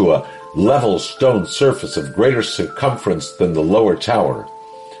leading to a level stone surface of greater circumference than the lower tower.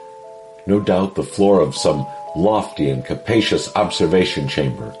 No doubt the floor of some lofty and capacious observation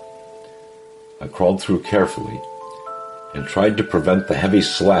chamber. I crawled through carefully and tried to prevent the heavy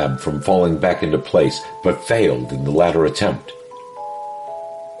slab from falling back into place, but failed in the latter attempt.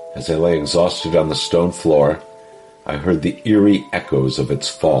 As I lay exhausted on the stone floor, I heard the eerie echoes of its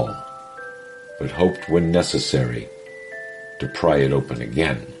fall, but hoped when necessary to pry it open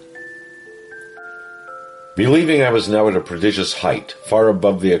again. Believing I was now at a prodigious height, far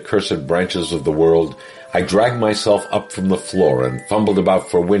above the accursed branches of the world, I dragged myself up from the floor and fumbled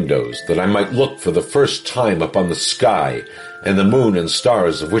about for windows, that I might look for the first time upon the sky and the moon and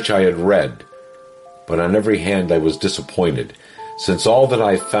stars of which I had read. But on every hand I was disappointed, since all that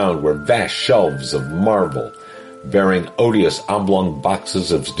I found were vast shelves of marble, bearing odious oblong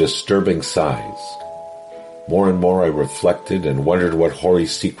boxes of disturbing size. More and more I reflected and wondered what hoary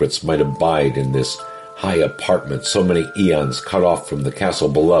secrets might abide in this high apartment so many eons cut off from the castle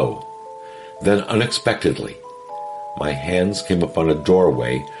below. Then unexpectedly, my hands came upon a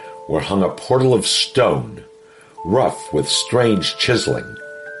doorway where hung a portal of stone, rough with strange chiseling.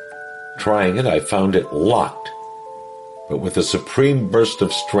 Trying it, I found it locked, but with a supreme burst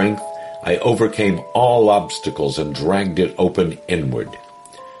of strength, I overcame all obstacles and dragged it open inward.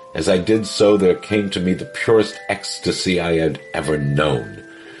 As I did so, there came to me the purest ecstasy I had ever known.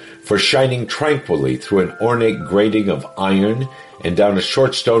 For shining tranquilly through an ornate grating of iron and down a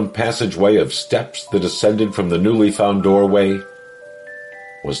short stone passageway of steps that ascended from the newly found doorway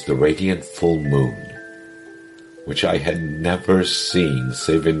was the radiant full moon, which I had never seen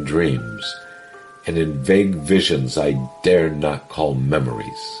save in dreams, and in vague visions I dare not call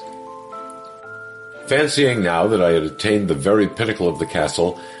memories. Fancying now that I had attained the very pinnacle of the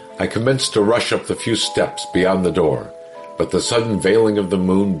castle, I commenced to rush up the few steps beyond the door, but the sudden veiling of the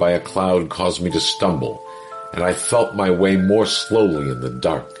moon by a cloud caused me to stumble, and I felt my way more slowly in the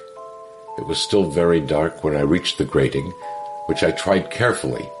dark. It was still very dark when I reached the grating, which I tried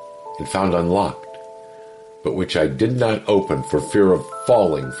carefully and found unlocked, but which I did not open for fear of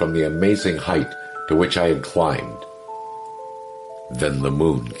falling from the amazing height to which I had climbed. Then the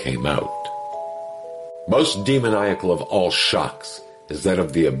moon came out. Most demoniacal of all shocks is that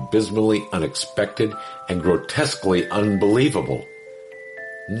of the abysmally unexpected and grotesquely unbelievable.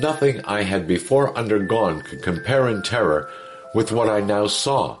 Nothing I had before undergone could compare in terror with what I now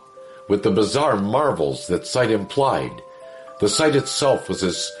saw, with the bizarre marvels that sight implied. The sight itself was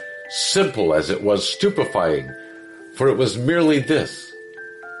as simple as it was stupefying, for it was merely this.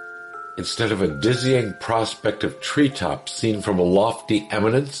 Instead of a dizzying prospect of treetops seen from a lofty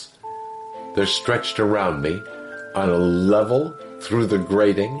eminence, there stretched around me, on a level through the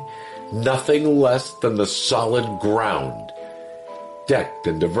grating, nothing less than the solid ground, decked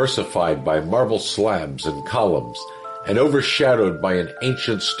and diversified by marble slabs and columns, and overshadowed by an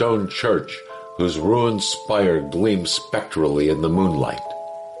ancient stone church whose ruined spire gleamed spectrally in the moonlight.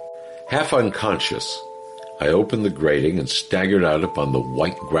 Half unconscious, I opened the grating and staggered out upon the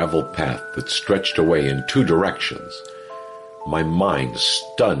white gravel path that stretched away in two directions. My mind,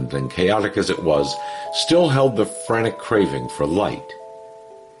 stunned and chaotic as it was, still held the frantic craving for light.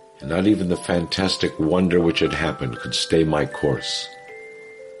 And not even the fantastic wonder which had happened could stay my course.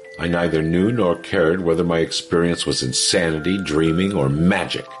 I neither knew nor cared whether my experience was insanity, dreaming, or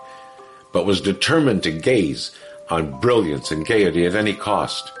magic, but was determined to gaze on brilliance and gaiety at any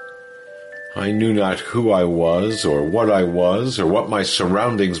cost. I knew not who I was, or what my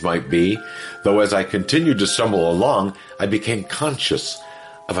surroundings might be, though as I continued to stumble along, I became conscious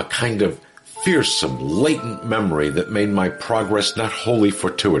of a kind of fearsome, latent memory that made my progress not wholly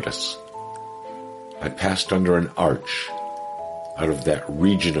fortuitous. I passed under an arch, out of that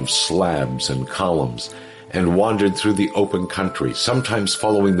region of slabs and columns, and wandered through the open country, sometimes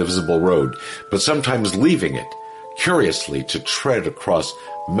following the visible road, but sometimes leaving it, curiously to tread across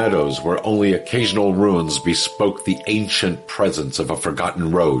meadows where only occasional ruins bespoke the ancient presence of a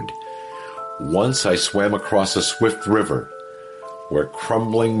forgotten road. Once I swam across a swift river, where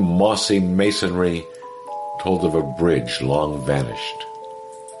crumbling, mossy masonry told of a bridge long vanished.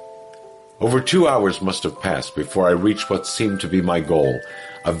 Over 2 hours must have passed before I reached what seemed to be my goal,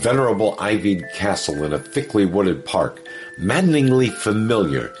 a venerable ivied castle in a thickly wooded park, maddeningly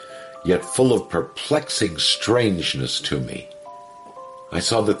familiar, yet full of perplexing strangeness to me. I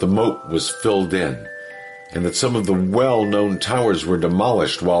saw that the moat was filled in, and that some of the well-known towers were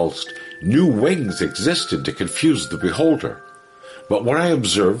demolished, whilst new wings existed to confuse the beholder. But what I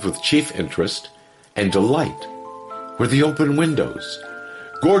observed with chief interest and delight were the open windows,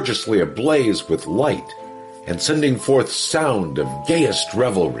 gorgeously ablaze with light, and sending forth sound of gayest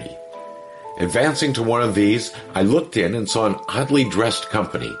revelry. Advancing to one of these, I looked in and saw an oddly dressed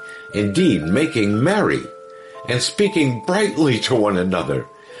company, indeed making merry, and speaking brightly to one another.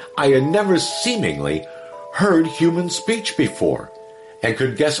 I had never seemingly heard human speech before, and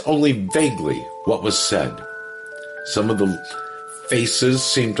could guess only vaguely what was said. Some of the faces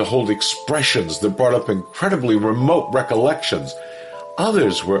seemed to hold expressions that brought up incredibly remote recollections.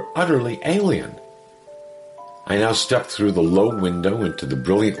 Others were utterly alien. I now stepped through the low window into the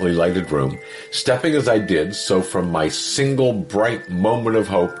brilliantly lighted room, stepping as I did so from my single bright moment of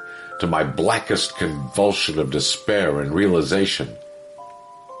hope to my blackest convulsion of despair and realization.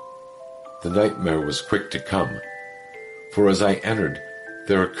 The nightmare was quick to come, for as I entered,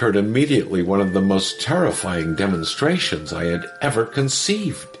 there occurred immediately one of the most terrifying demonstrations I had ever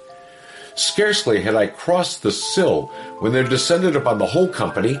conceived. Scarcely had I crossed the sill when there descended upon the whole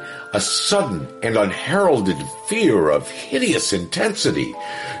company a sudden and unheralded fear of hideous intensity,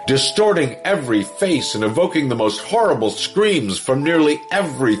 distorting every face and evoking the most horrible screams from nearly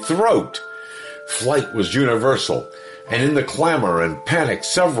every throat. Flight was universal, and in the clamor and panic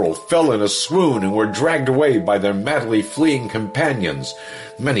several fell in a swoon and were dragged away by their madly fleeing companions.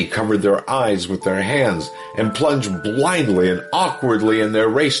 Many covered their eyes with their hands and plunged blindly and awkwardly in their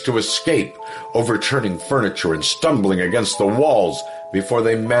race to escape, overturning furniture and stumbling against the walls before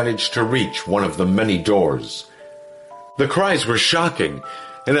they managed to reach one of the many doors. The cries were shocking,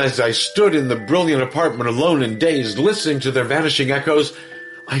 and as I stood in the brilliant apartment alone and dazed, listening to their vanishing echoes,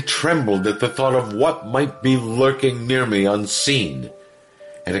 I trembled at the thought of what might be lurking near me unseen.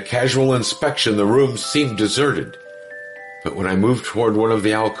 At a casual inspection, the room seemed deserted. But when I moved toward one of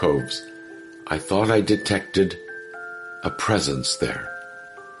the alcoves, I thought I detected a presence there.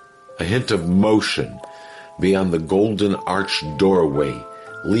 A hint of motion beyond the golden arched doorway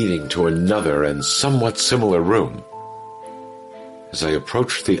leading to another and somewhat similar room. As I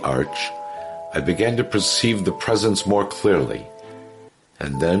approached the arch, I began to perceive the presence more clearly.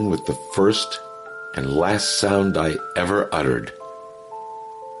 And then, with the first and last sound I ever uttered,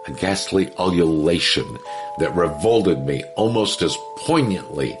 a ghastly ululation that revolted me almost as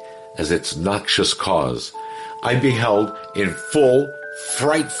poignantly as its noxious cause, I beheld in full,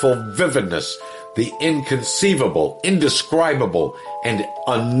 frightful vividness the inconceivable, indescribable, and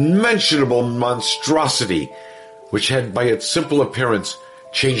unmentionable monstrosity which had by its simple appearance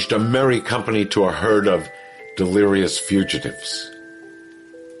changed a merry company to a herd of delirious fugitives.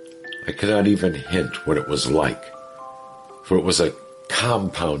 I cannot even hint what it was like, for it was a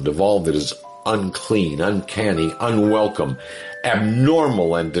compound of all that is unclean, uncanny, unwelcome,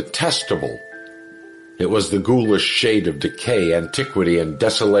 abnormal, and detestable. It was the ghoulish shade of decay, antiquity, and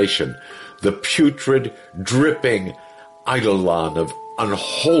desolation, the putrid, dripping eidolon of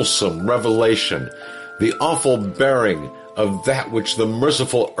unwholesome revelation, the awful bearing of that which the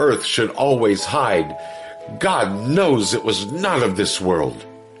merciful earth should always hide. God knows it was not of this world,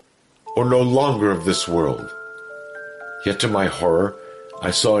 or no longer of this world. Yet to my horror, I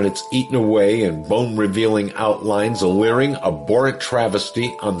saw in its eaten away and bone-revealing outlines a leering, abhorrent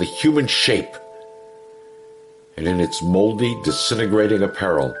travesty on the human shape, and in its moldy, disintegrating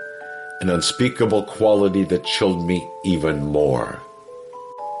apparel, an unspeakable quality that chilled me even more.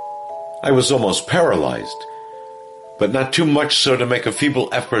 I was almost paralyzed, but not too much so to make a feeble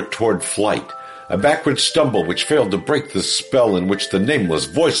effort toward flight, a backward stumble which failed to break the spell in which the nameless,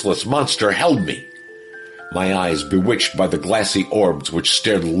 voiceless monster held me. My eyes, bewitched by the glassy orbs which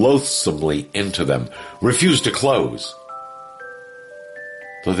stared loathsomely into them, refused to close,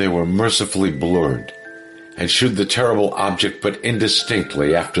 though they were mercifully blurred, and shewed the terrible object but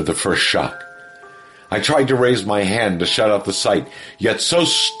indistinctly after the first shock. I tried to raise my hand to shut out the sight, yet so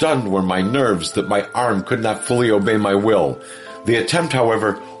stunned were my nerves that my arm could not fully obey my will. The attempt,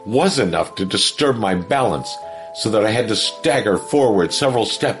 however, was enough to disturb my balance, so that I had to stagger forward several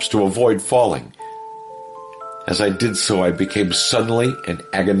steps to avoid falling. As I did so, I became suddenly and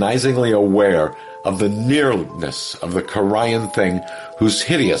agonizingly aware of the nearness of the carrion thing whose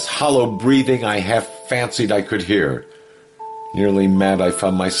hideous, hollow breathing I half fancied I could hear. Nearly mad, I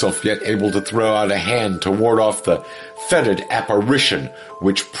found myself yet able to throw out a hand to ward off the fetid apparition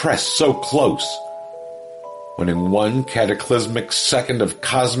which pressed so close, when in one cataclysmic second of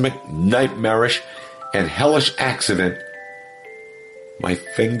cosmic, nightmarish, and hellish accident, my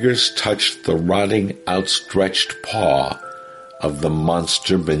fingers touched the rotting, outstretched paw of the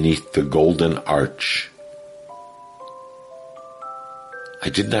monster beneath the golden arch. I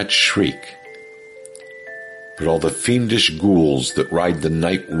did not shriek, but all the fiendish ghouls that ride the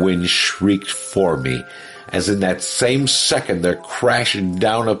night wind shrieked for me, as in that same second there crashed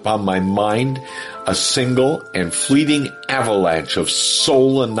down upon my mind a single and fleeting avalanche of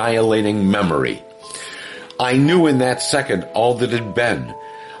soul-annihilating memory. I knew in that second all that had been.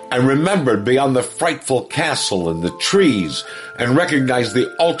 I remembered beyond the frightful castle and the trees, and recognized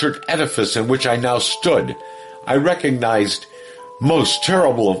the altered edifice in which I now stood. I recognized, most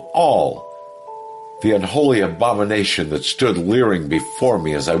terrible of all, the unholy abomination that stood leering before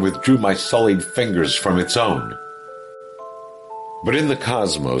me as I withdrew my sullied fingers from its own. But in the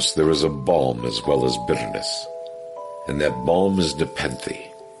cosmos there is a balm as well as bitterness, and that balm is Nepenthe.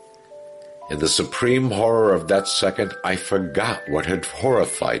 In the supreme horror of that second, I forgot what had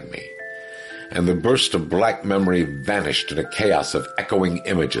horrified me, and the burst of black memory vanished in a chaos of echoing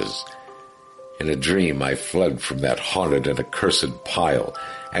images. In a dream, I fled from that haunted and accursed pile,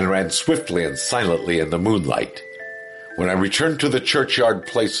 and ran swiftly and silently in the moonlight. When I returned to the churchyard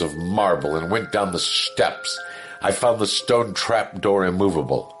place of marble and went down the steps, I found the stone trap-door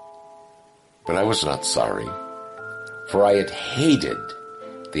immovable. But I was not sorry, for I had hated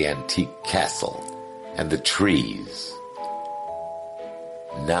the antique castle and the trees.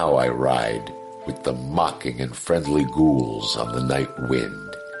 Now I ride with the mocking and friendly ghouls on the night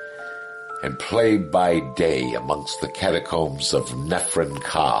wind, and play by day amongst the catacombs of Nephrin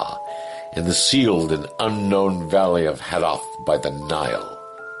Ka, in the sealed and unknown valley of Hadoth by the Nile.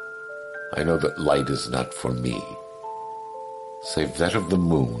 I know that light is not for me, save that of the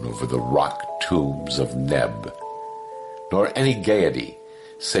moon over the rock tombs of Neb, nor any gaiety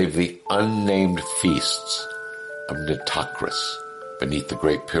save the unnamed feasts of Nitocris beneath the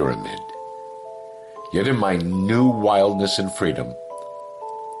Great Pyramid. Yet in my new wildness and freedom,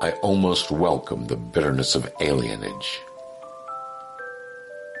 I almost welcome the bitterness of alienage.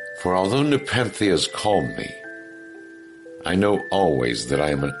 For although Nepenthe has calmed me, I know always that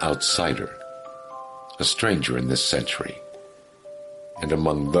I am an outsider, a stranger in this century, and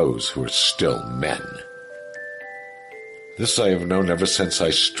among those who are still men. This I have known ever since I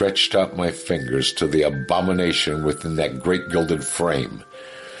stretched out my fingers to the abomination within that great gilded frame,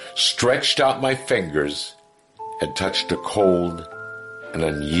 stretched out my fingers and touched a cold and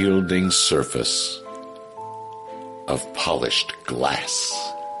unyielding surface of polished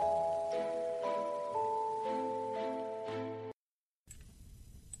glass.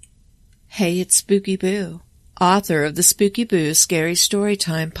 Hey, it's Spooky Boo, author of the Spooky Boo Scary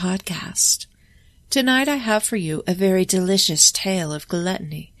Storytime podcast. Tonight I have for you a very delicious tale of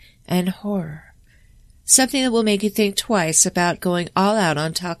gluttony and horror, something that will make you think twice about going all out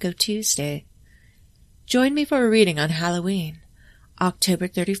on Taco Tuesday. Join me for a reading on Halloween, October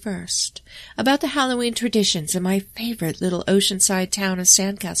 31st, about the Halloween traditions in my favorite little oceanside town of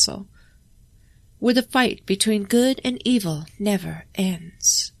Sandcastle, where the fight between good and evil never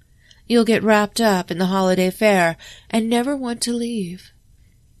ends. You'll get wrapped up in the holiday fair and never want to leave.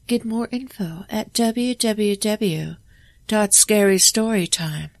 get more info at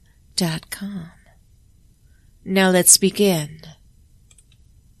www.scarystorytime.com. Now let's begin.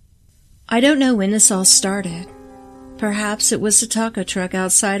 I don't know when this all started. Perhaps it was the taco truck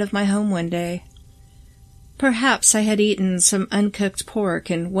outside of my home one day. Perhaps I had eaten some uncooked pork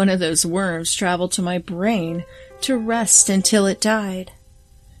and one of those worms traveled to my brain to rest until it died,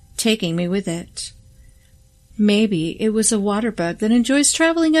 taking me with it. Maybe it was a water bug that enjoys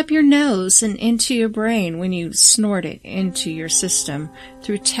traveling up your nose and into your brain when you snort it into your system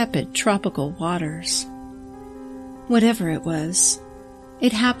through tepid tropical waters. Whatever it was,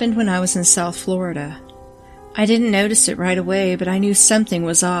 it happened when I was in South Florida. I didn't notice it right away, but I knew something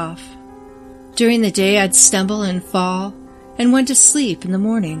was off. During the day, I'd stumble and fall and went to sleep in the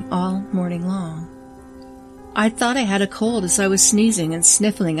morning all morning long. I thought I had a cold as I was sneezing and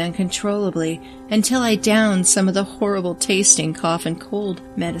sniffling uncontrollably until I downed some of the horrible tasting cough and cold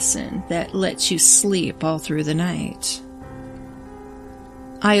medicine that lets you sleep all through the night.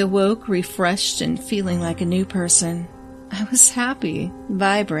 I awoke refreshed and feeling like a new person. I was happy,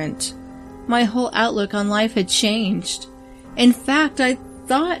 vibrant. My whole outlook on life had changed. In fact, I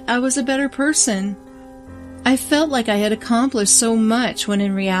thought I was a better person. I felt like I had accomplished so much when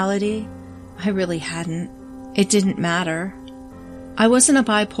in reality, I really hadn't. It didn't matter. I wasn't a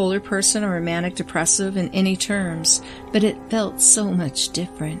bipolar person or a manic depressive in any terms, but it felt so much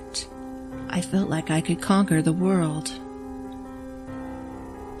different. I felt like I could conquer the world.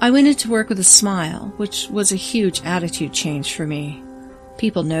 I went into work with a smile, which was a huge attitude change for me.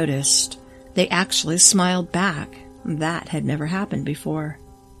 People noticed. They actually smiled back. That had never happened before.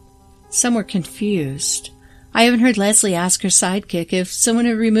 Some were confused. I even heard Leslie ask her sidekick if someone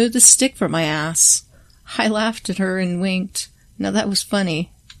had removed the stick from my ass. I laughed at her and winked. Now that was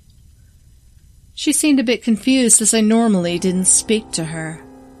funny. She seemed a bit confused as I normally didn't speak to her.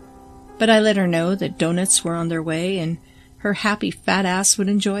 But I let her know that donuts were on their way and her happy fat ass would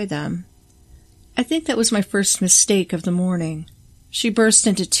enjoy them. I think that was my first mistake of the morning. She burst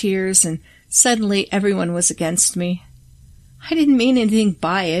into tears and suddenly everyone was against me. I didn't mean anything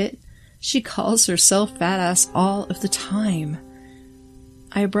by it. She calls herself fat ass all of the time.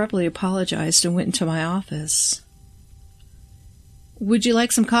 I abruptly apologized and went into my office. "Would you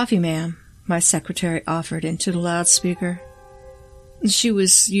like some coffee, ma'am?" my secretary offered into the loudspeaker. She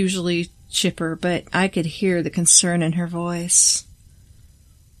was usually chipper, but I could hear the concern in her voice.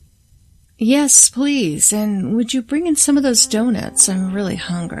 "Yes, please, and would you bring in some of those donuts? I'm really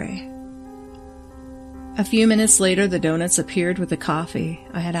hungry." A few minutes later, the donuts appeared with the coffee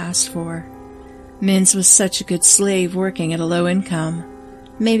I had asked for. Minz was such a good slave working at a low income.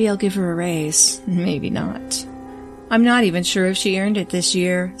 Maybe I'll give her a raise, maybe not. I'm not even sure if she earned it this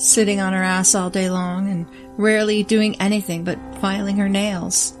year, sitting on her ass all day long and rarely doing anything but filing her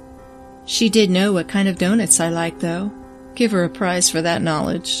nails. She did know what kind of donuts I liked, though. Give her a prize for that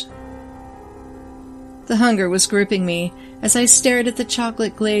knowledge. The hunger was gripping me as I stared at the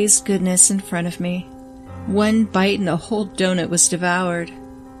chocolate-glazed goodness in front of me. One bite and a whole donut was devoured.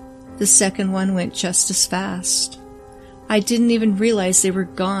 The second one went just as fast. I didn't even realize they were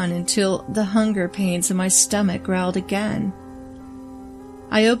gone until the hunger pains in my stomach growled again.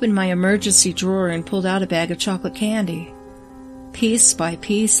 I opened my emergency drawer and pulled out a bag of chocolate candy. Piece by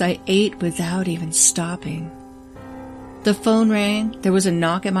piece, I ate without even stopping. The phone rang, there was a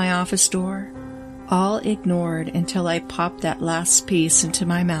knock at my office door, all ignored until I popped that last piece into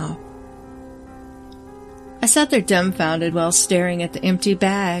my mouth. I sat there dumbfounded while staring at the empty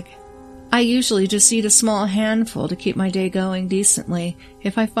bag. I usually just eat a small handful to keep my day going decently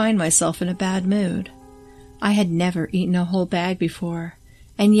if I find myself in a bad mood. I had never eaten a whole bag before,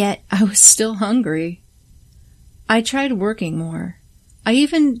 and yet I was still hungry. I tried working more. I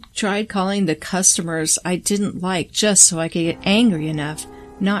even tried calling the customers I didn't like just so I could get angry enough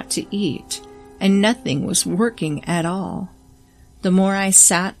not to eat, and nothing was working at all. The more I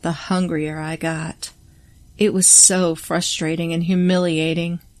sat, the hungrier I got. It was so frustrating and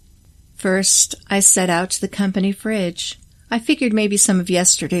humiliating. First, I set out to the company fridge. I figured maybe some of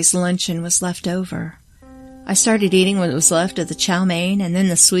yesterday's luncheon was left over. I started eating what was left of the chow mein and then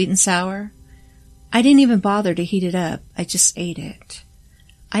the sweet and sour. I didn't even bother to heat it up. I just ate it.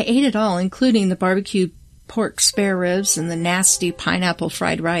 I ate it all, including the barbecued pork spare ribs and the nasty pineapple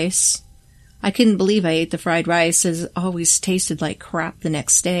fried rice. I couldn't believe I ate the fried rice, as it always tasted like crap the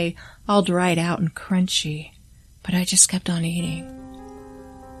next day, all dried out and crunchy. But I just kept on eating.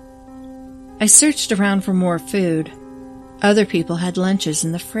 I searched around for more food. Other people had lunches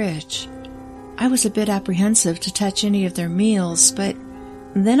in the fridge. I was a bit apprehensive to touch any of their meals, but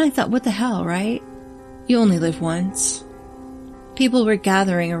then I thought, what the hell, right? You only live once. People were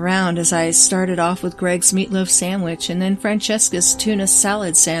gathering around as I started off with Greg's meatloaf sandwich and then Francesca's tuna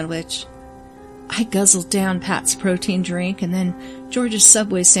salad sandwich. I guzzled down Pat's protein drink and then George's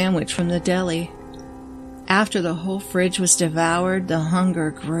Subway sandwich from the deli. After the whole fridge was devoured, the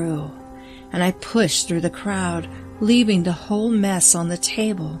hunger grew, and I pushed through the crowd, leaving the whole mess on the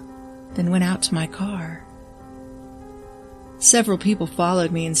table, then went out to my car. Several people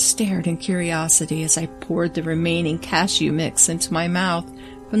followed me and stared in curiosity as I poured the remaining cashew mix into my mouth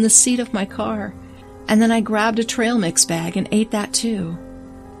from the seat of my car, and then I grabbed a trail mix bag and ate that too.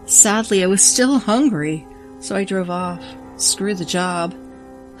 Sadly, I was still hungry, so I drove off. Screw the job.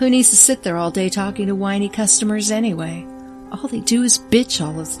 Who needs to sit there all day talking to whiny customers anyway? All they do is bitch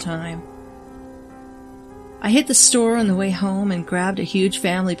all of the time. I hit the store on the way home and grabbed a huge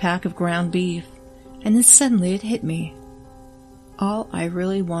family pack of ground beef, and then suddenly it hit me. All I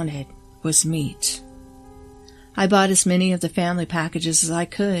really wanted was meat. I bought as many of the family packages as I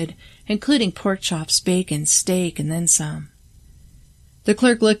could, including pork chops, bacon, steak, and then some. The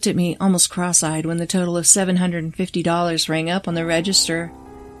clerk looked at me almost cross-eyed when the total of $750 rang up on the register.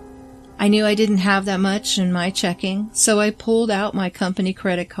 I knew I didn't have that much in my checking, so I pulled out my company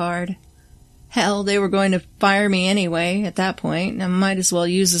credit card. Hell, they were going to fire me anyway at that point, and I might as well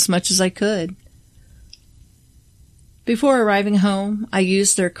use as much as I could. Before arriving home, I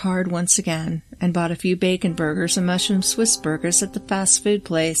used their card once again and bought a few bacon burgers and mushroom Swiss burgers at the fast food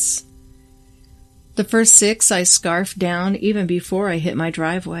place. The first 6 I scarfed down even before I hit my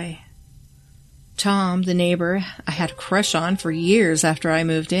driveway. Tom, the neighbor I had a crush on for years after I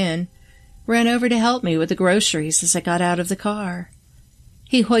moved in, ran over to help me with the groceries as I got out of the car.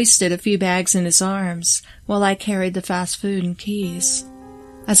 He hoisted a few bags in his arms while I carried the fast food and keys.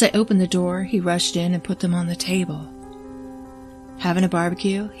 As I opened the door, he rushed in and put them on the table. "Having a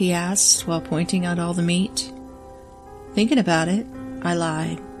barbecue?" he asked while pointing out all the meat. Thinking about it, I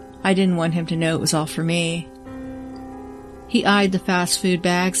lied. I didn't want him to know it was all for me. He eyed the fast food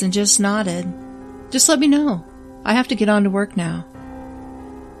bags and just nodded. "Just let me know. I have to get on to work now."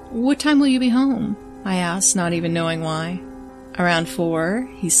 "What time will you be home?" I asked, not even knowing why. "Around 4,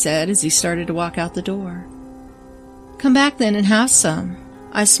 he said as he started to walk out the door. "Come back then and have some."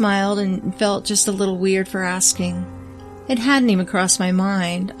 I smiled and felt just a little weird for asking. It hadn't even crossed my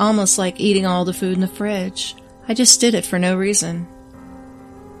mind, almost like eating all the food in the fridge. I just did it for no reason.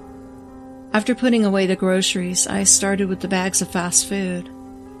 After putting away the groceries, I started with the bags of fast food.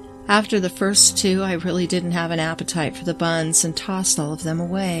 After the first 2, I really didn't have an appetite for the buns and tossed all of them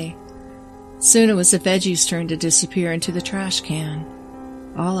away. Soon it was the veggies' turn to disappear into the trash can.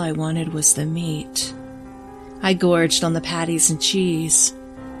 All I wanted was the meat. I gorged on the patties and cheese.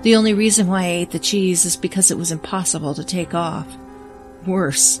 The only reason why I ate the cheese is because it was impossible to take off.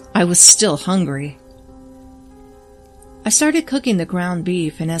 Worse, I was still hungry. I started cooking the ground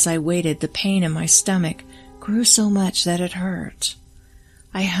beef, and as I waited, the pain in my stomach grew so much that it hurt.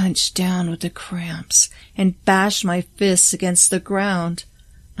 I hunched down with the cramps and bashed my fists against the ground.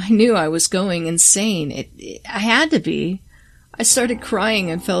 I knew I was going insane. I had to be. I started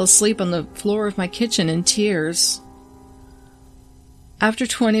crying and fell asleep on the floor of my kitchen in tears. After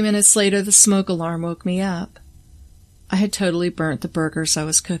 20 minutes later, the smoke alarm woke me up. I had totally burnt the burgers I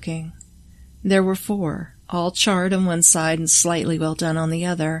was cooking. There were 4, all charred on one side and slightly well done on the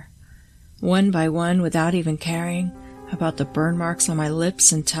other. One by one, without even caring about the burn marks on my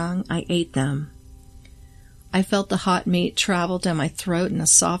lips and tongue, I ate them. I felt the hot meat travel down my throat and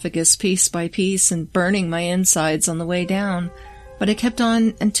esophagus piece by piece and burning my insides on the way down, but I kept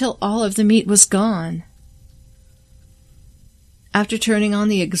on until all of the meat was gone. After turning on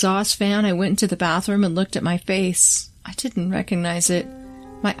the exhaust fan, I went into the bathroom and looked at my face. I didn't recognize it.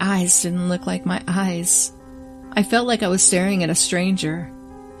 My eyes didn't look like my eyes. I felt like I was staring at a stranger.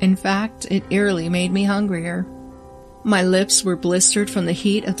 In fact, it eerily made me hungrier. My lips were blistered from the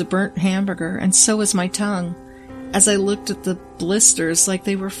heat of the burnt hamburger, and so was my tongue. As I looked at the blisters like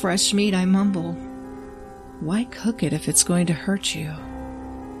they were fresh meat, I mumbled, "Why cook it if it's going to hurt you?"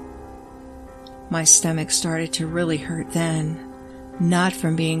 My stomach started to really hurt then, not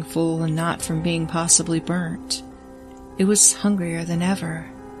from being full and not from being possibly burnt. It was hungrier than ever.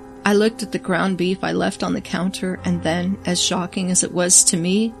 I looked at the ground beef I left on the counter, and then, as shocking as it was to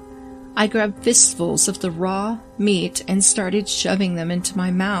me, I grabbed fistfuls of the raw meat and started shoving them into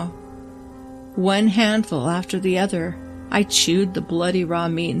my mouth. One handful after the other, I chewed the bloody raw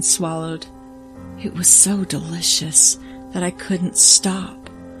meat and swallowed. It was so delicious that I couldn't stop.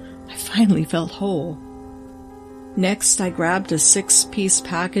 I finally felt whole. Next, I grabbed a 6-piece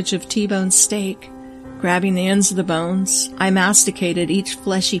package of T-bone steak. Grabbing the ends of the bones, I masticated each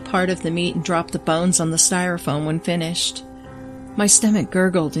fleshy part of the meat and dropped the bones on the styrofoam when finished. My stomach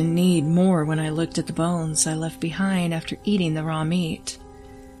gurgled and kneaded more when I looked at the bones I left behind after eating the raw meat.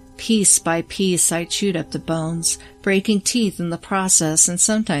 Piece by piece, I chewed up the bones, breaking teeth in the process and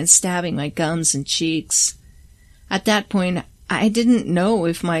sometimes stabbing my gums and cheeks. At that point, I didn't know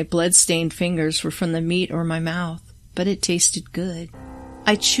if my blood-stained fingers were from the meat or my mouth, but it tasted good.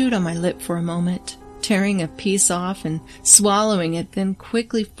 I chewed on my lip for a moment, tearing a piece off and swallowing it, then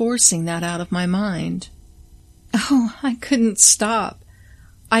quickly forcing that out of my mind. Oh, I couldn't stop.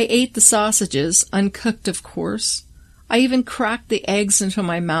 I ate the sausages, uncooked of course. I even cracked the eggs into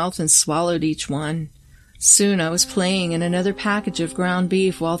my mouth and swallowed each one. Soon I was playing in another package of ground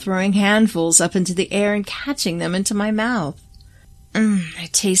beef while throwing handfuls up into the air and catching them into my mouth.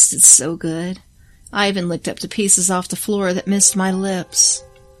 It tasted so good. I even licked up the pieces off the floor that missed my lips.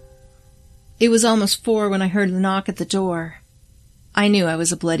 It was almost 4 when I heard the knock at the door. I knew I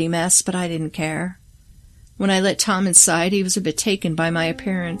was a bloody mess, but I didn't care. When I let Tom inside, he was a bit taken by my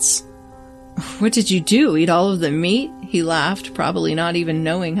appearance. "What did you do, eat all of the meat?" He laughed, probably not even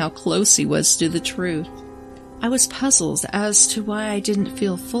knowing how close he was to the truth. I was puzzled as to why I didn't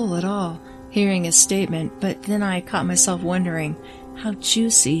feel full at all, hearing his statement, but then I caught myself wondering how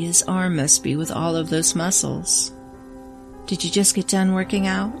juicy his arm must be with all of those muscles. "Did you just get done working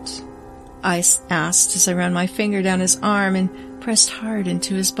out?" I asked as I ran my finger down his arm and pressed hard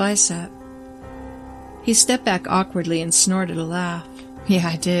into his bicep. He stepped back awkwardly and snorted a laugh. "Yeah,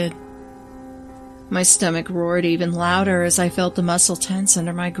 I did." My stomach roared even louder as I felt the muscle tense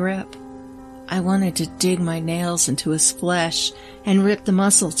under my grip. I wanted to dig my nails into his flesh and rip the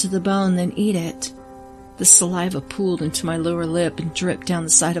muscle to the bone, then eat it. The saliva pooled into my lower lip and dripped down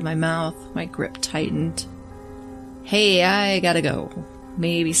the side of my mouth. My grip tightened. "Hey, I gotta go.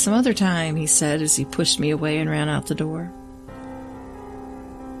 Maybe some other time," he said as he pushed me away and ran out the door.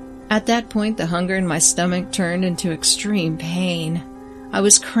 At that point, the hunger in my stomach turned into extreme pain. I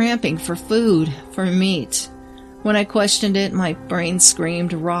was cramping for food, for meat. When I questioned it, my brain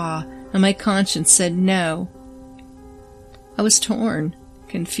screamed raw, and my conscience said no. I was torn,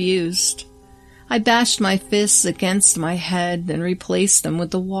 confused. I bashed my fists against my head, then replaced them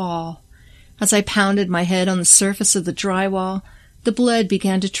with the wall. As I pounded my head on the surface of the drywall, the blood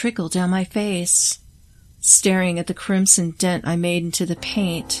began to trickle down my face. Staring at the crimson dent I made into the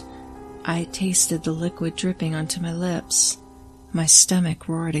paint, I tasted the liquid dripping onto my lips. My stomach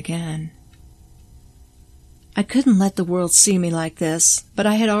roared again. I couldn't let the world see me like this, but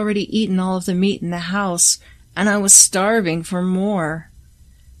I had already eaten all of the meat in the house, and I was starving for more.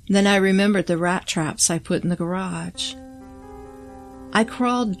 Then I remembered the rat traps I put in the garage. I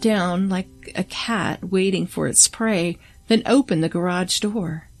crawled down like a cat waiting for its prey, then opened the garage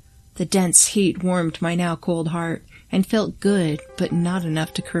door. The dense heat warmed my now cold heart and felt good, but not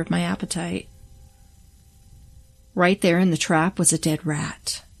enough to curb my appetite. Right there in the trap was a dead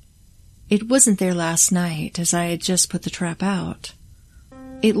rat. It wasn't there last night, as I had just put the trap out.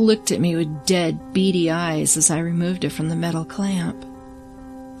 It looked at me with dead, beady eyes as I removed it from the metal clamp.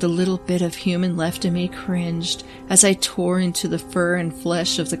 The little bit of human left in me cringed as I tore into the fur and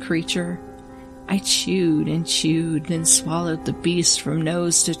flesh of the creature. I chewed and chewed, then swallowed the beast from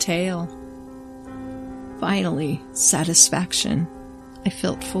nose to tail. Finally, satisfaction. I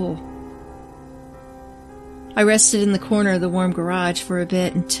felt full. I rested in the corner of the warm garage for a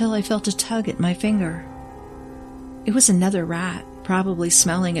bit until I felt a tug at my finger. It was another rat, probably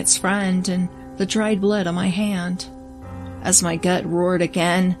smelling its friend and the dried blood on my hand. As my gut roared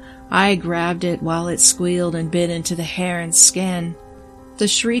again, I grabbed it while it squealed and bit into the hair and skin. The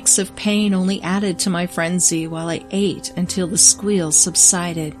shrieks of pain only added to my frenzy while I ate until the squeals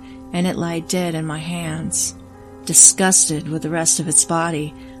subsided and it lay dead in my hands. Disgusted with the rest of its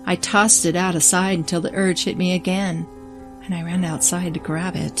body, I tossed it out aside until the urge hit me again, and I ran outside to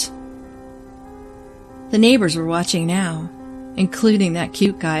grab it. The neighbors were watching now, including that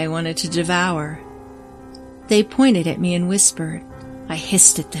cute guy I wanted to devour. They pointed at me and whispered. I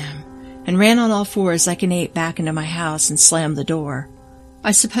hissed at them and ran on all fours like an ape back into my house and slammed the door.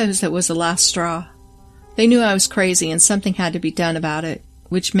 I suppose that was the last straw. They knew I was crazy and something had to be done about it,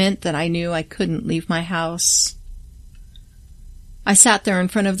 which meant that I knew I couldn't leave my house. I sat there in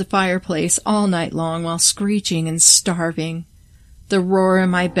front of the fireplace all night long while screeching and starving. The roar in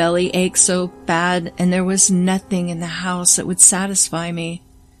my belly ached so bad, and there was nothing in the house that would satisfy me.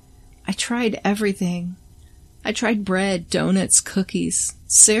 I tried everything. I tried bread, donuts, cookies,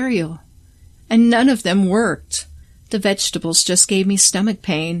 cereal, and none of them worked. The vegetables just gave me stomach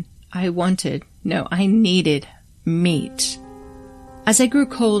pain. I needed meat. As I grew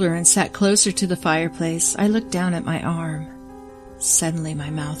colder and sat closer to the fireplace, I looked down at my arm. Suddenly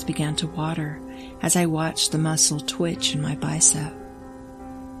my mouth began to water as I watched the muscle twitch in my bicep.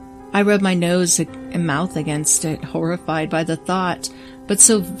 I rubbed my nose and mouth against it, horrified by the thought, but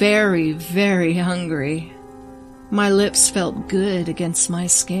so very, very hungry. My lips felt good against my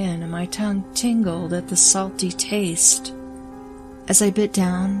skin, and my tongue tingled at the salty taste. As I bit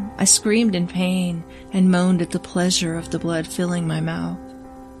down, I screamed in pain and moaned at the pleasure of the blood filling my mouth.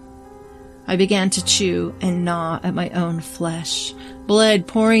 I began to chew and gnaw at my own flesh, blood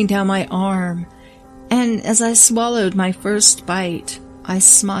pouring down my arm, and as I swallowed my first bite, I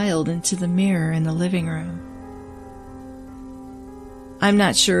smiled into the mirror in the living room. I'm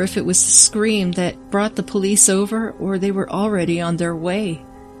not sure if it was the scream that brought the police over or they were already on their way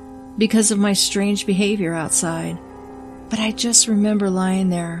because of my strange behavior outside, but I just remember lying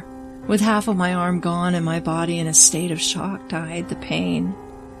there with half of my arm gone and my body in a state of shock to hide the pain.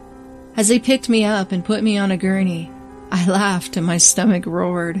 As they picked me up and put me on a gurney, I laughed and my stomach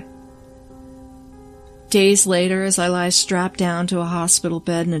roared. Days later, as I lie strapped down to a hospital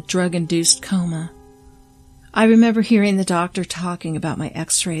bed in a drug-induced coma, I remember hearing the doctor talking about my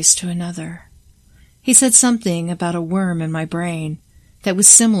x-rays to another. He said something about a worm in my brain that was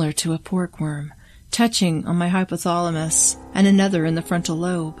similar to a pork worm, touching on my hypothalamus and another in the frontal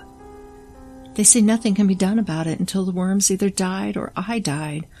lobe. They say nothing can be done about it until the worms either died or I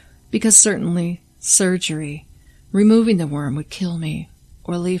died, because certainly surgery, removing the worm, would kill me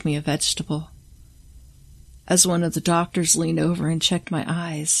or leave me a vegetable. As one of the doctors leaned over and checked my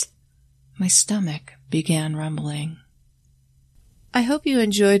eyes, my stomach began rumbling. I hope you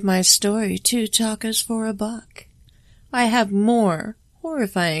enjoyed my story, 2 Tacos for a Buck. I have more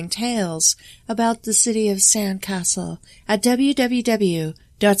horrifying tales about the city of Sandcastle at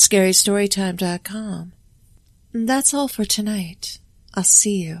www.scarystorytime.com. That's all for tonight. I'll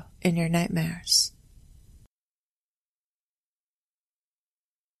see you in your nightmares.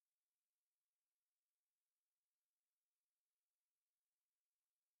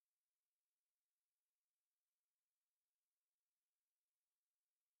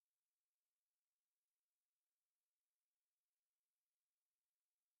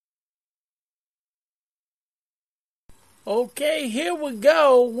 Okay, here we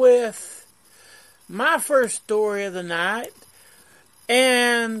go with my first story of the night.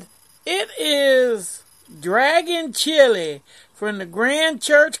 And it is Dragon Chili from the Grand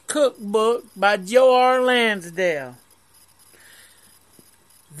Church Cookbook by Joe R. Lansdale.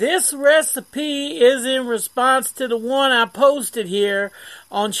 This recipe is in response to the one I posted here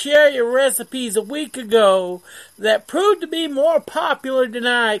on Share Your Recipes a week ago that proved to be more popular than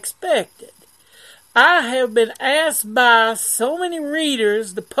I expected. I have been asked by so many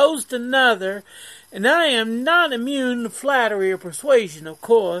readers to post another, and I am not immune to flattery or persuasion, of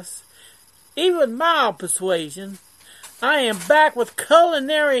course. Even mild persuasion. I am back with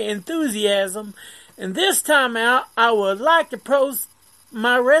culinary enthusiasm, and this time out I would like to post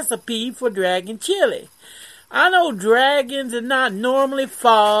my recipe for dragon chili. I know dragons are not normally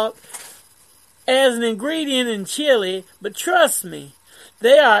thought as an ingredient in chili, but trust me,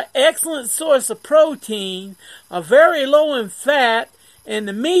 they are an excellent source of protein, are very low in fat, and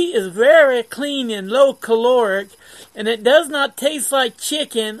the meat is very clean and low caloric, and it does not taste like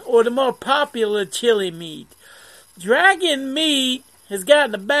chicken or the more popular chili meat. Dragon meat has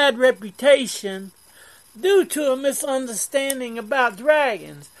gotten a bad reputation due to a misunderstanding about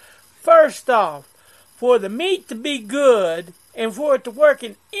dragons. First off, for the meat to be good and for it to work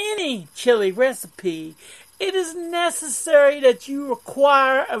in any chili recipe, it is necessary that you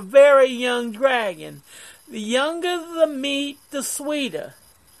acquire a very young dragon. The younger the meat, the sweeter.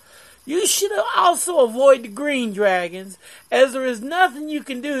 You should also avoid the green dragons, as there is nothing you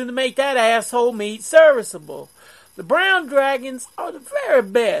can do to make that asshole meat serviceable. The brown dragons are the very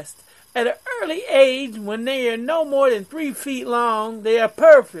best. At an early age, when they are no more than 3 feet long, they are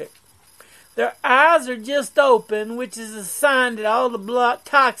perfect. Their eyes are just open, which is a sign that all the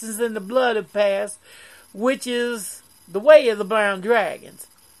toxins in the blood have passed, which is the way of the brown dragons.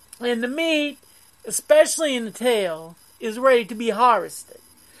 And the meat, especially in the tail, is ready to be harvested.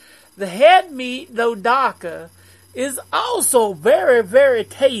 The head meat, though darker, is also very, very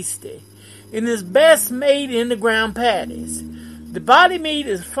tasty and is best made in the ground patties. The body meat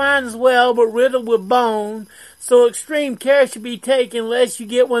is fine as well, but riddled with bone, so extreme care should be taken lest you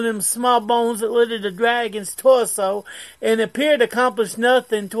get one of them small bones that litter the dragon's torso and appear to accomplish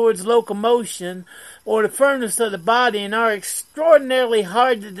nothing towards locomotion or the firmness of the body and are extraordinarily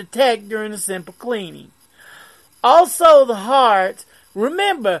hard to detect during a simple cleaning. Also the heart.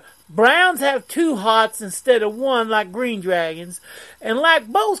 Remember, browns have 2 hearts instead of 1 like green dragons, and like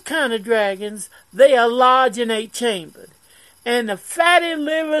both kind of dragons, they are large and 8-chambered. and the fatty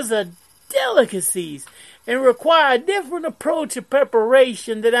livers are delicacies and require a different approach of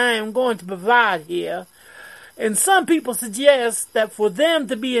preparation that I am going to provide here. And some people suggest that for them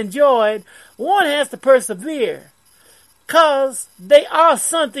to be enjoyed, one has to persevere, because they are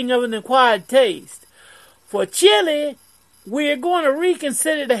something of an acquired taste. For chili, we are going to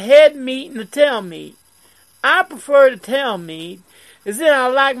reconsider the head meat and the tail meat. I prefer the tail meat, as then I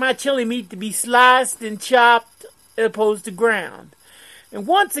like my chili meat to be sliced and chopped as opposed to ground. And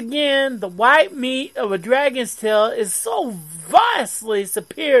once again, the white meat of a dragon's tail is so vastly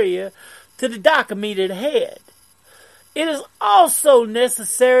superior to the darker meat of the head. It is also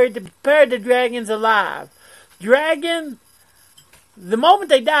necessary to prepare the dragons alive. Dragon, the moment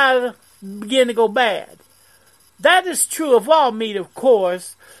they die, begin to go bad. That is true of all meat, of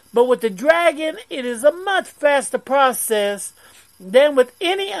course, but with the dragon, it is a much faster process than with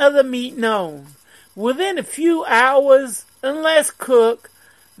any other meat known. Within a few hours, unless cooked,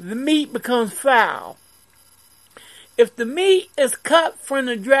 the meat becomes foul. If the meat is cut from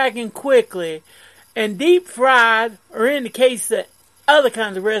the dragon quickly and deep fried, or in the case of other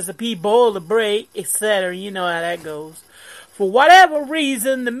kinds of recipe, boiled or break, etc., you know how that goes, for whatever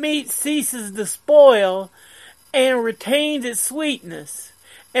reason, the meat ceases to spoil and retains its sweetness,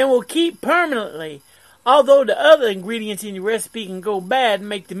 and will keep permanently, although the other ingredients in your recipe can go bad and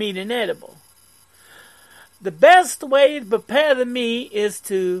make the meat inedible. The best way to prepare the meat is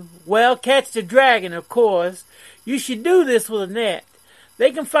to, catch the dragon, of course. You should do this with a net.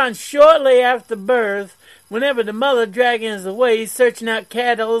 They can find shortly after birth, whenever the mother dragon is away, searching out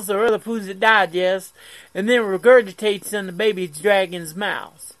cattle or other foods it digests, and then regurgitates in the baby dragon's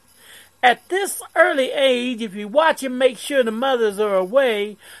mouth. At this early age, if you watch and make sure the mothers are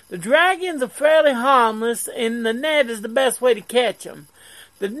away, the dragons are fairly harmless, and the net is the best way to catch them.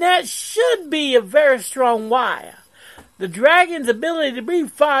 The net should be a very strong wire. The dragon's ability to breathe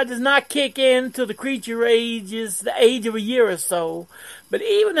fire does not kick in until the creature reaches the age of a year or so, but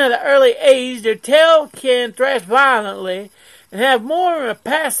even at an early age, their tail can thrash violently and have more of a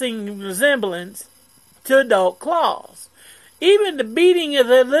passing resemblance to adult claws. Even the beating of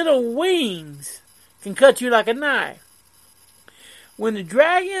their little wings can cut you like a knife. When the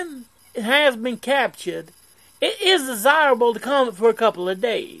dragon has been captured, it is desirable to calm it for a couple of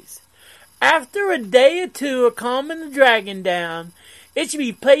days. After a day or two of calming the dragon down, it should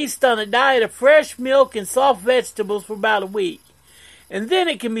be placed on a diet of fresh milk and soft vegetables for about a week, and then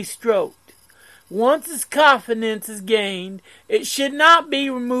it can be stroked. Once its confidence is gained, it should not be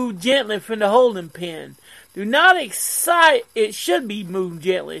removed gently from the holding pen. It should be moved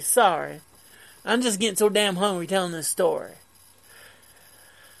gently, sorry. I'm just getting so damn hungry telling this story.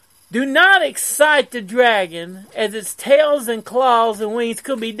 Do not excite the dragon, as its tails and claws and wings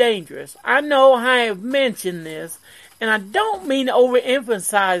could be dangerous. I know I have mentioned this, and I don't mean to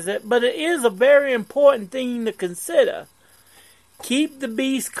overemphasize it, but it is a very important thing to consider. Keep the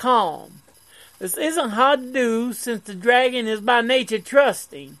beast calm. This isn't hard to do, since the dragon is by nature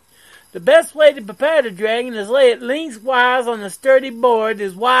trusting. The best way to prepare the dragon is lay it lengthwise on a sturdy board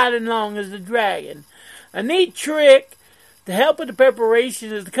as wide and long as the dragon. A neat trick to help with the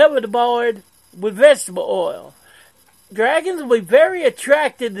preparation is to cover the board with vegetable oil. Dragons will be very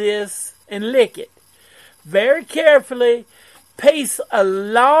attracted to this and lick it. Very carefully, place a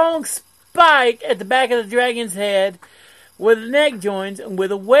long spike at the back of the dragon's head where the neck joins, and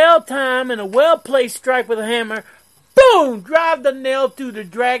with a well-timed and a well-placed strike with a hammer, boom! Drive the nail through the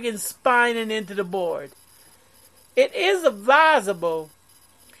dragon's spine and into the board. It is advisable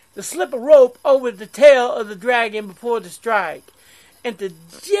to slip a rope over the tail of the dragon before the strike, and to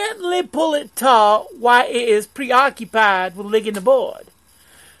gently pull it taut while it is preoccupied with licking the board.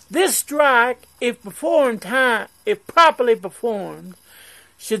 This strike, if properly performed,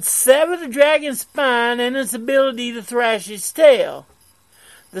 should sever the dragon's spine and its ability to thrash its tail.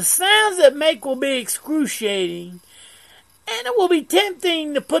 The sounds it makes will be excruciating, and it will be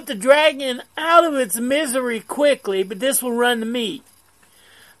tempting to put the dragon out of its misery quickly, but this will run the meat.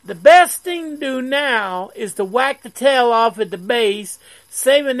 The best thing to do now is to whack the tail off at the base,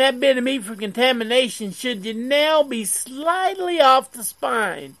 saving that bit of meat for contamination should your nail be slightly off the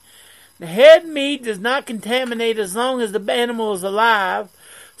spine. The head meat does not contaminate as long as the animal is alive,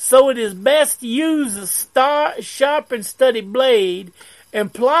 so it is best to use a sharp and steady blade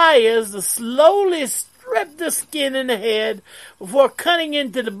and pliers to slowly strip the skin in the head before cutting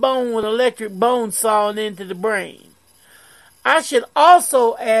into the bone with electric bone saw and into the brain. I should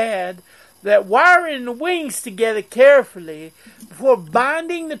also add that wiring the wings together carefully before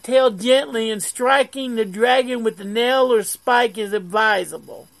binding the tail gently and striking the dragon with the nail or spike is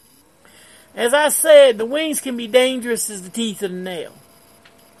advisable. As I said, the wings can be dangerous as the teeth of the nail.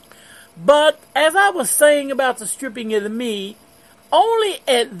 But as I was saying about the stripping of the meat, only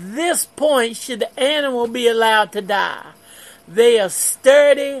at this point should the animal be allowed to die. They are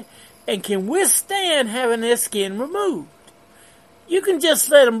sturdy and can withstand having their skin removed. You can just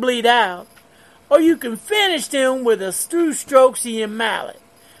let them bleed out, or you can finish them with a through strokes of your mallet.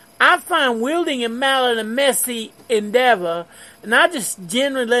 I find wielding a mallet a messy endeavor, and I just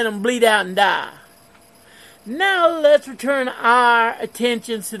generally let them bleed out and die. Now let's return our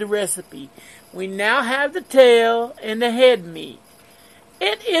attention to the recipe. We now have the tail and the head meat.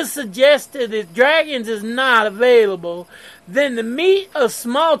 It is suggested if dragons is not available, then the meat of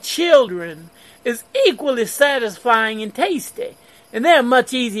small children is equally satisfying and tasty, and they're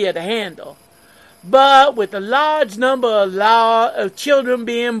much easier to handle. But with a large number of children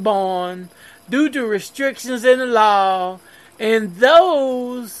being born due to restrictions in the law, and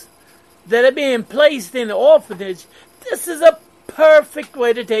those that are being placed in the orphanage, this is a perfect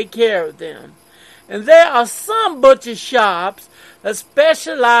way to take care of them. And there are some butcher shops that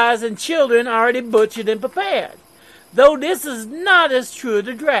specialize in children already butchered and prepared, though this is not as true of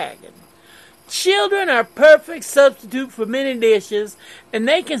the dragon. Children are a perfect substitute for many dishes, and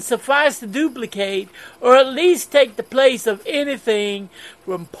they can suffice to duplicate or at least take the place of anything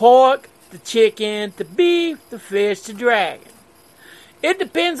from pork to chicken to beef to fish to dragon. It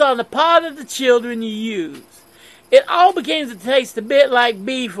depends on the part of the children you use. It all begins to taste a bit like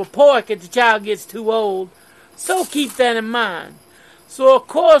beef or pork if the child gets too old, so keep that in mind. So of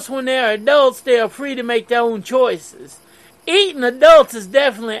course when they are adults they are free to make their own choices. Eating adults is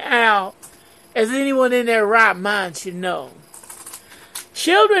definitely out, as anyone in their right mind should know.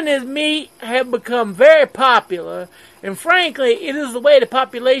 Children as meat have become very popular, and frankly it is the way the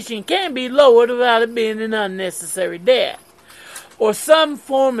population can be lowered without it being an unnecessary death, or some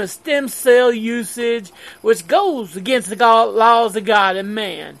form of stem cell usage which goes against the laws of God and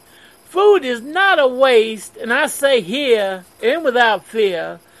man. Food is not a waste, and I say here, and without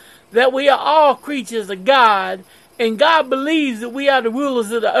fear, that we are all creatures of God, and God believes that we are the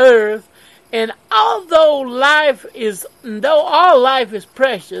rulers of the earth, and although all life is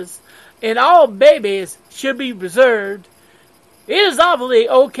precious, and all babies should be preserved, it is obviously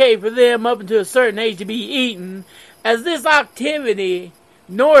okay for them up until a certain age to be eaten, as this activity,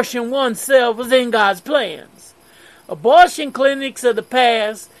 nourishing oneself, was in God's plans. Abortion clinics of the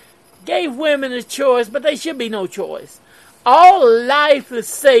past gave women a choice, but there should be no choice. All life is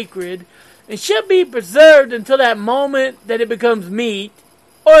sacred and should be preserved until that moment that it becomes meat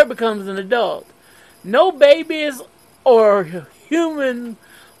or it becomes an adult. No babies of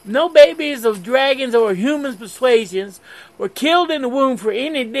dragons or humans' persuasions were killed in the womb for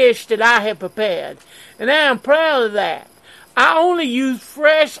any dish that I have prepared, and I am proud of that. I only use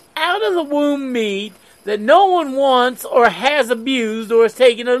fresh, out of the womb meat that no one wants or has abused or has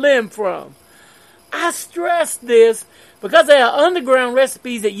taken a limb from. I stress this because there are underground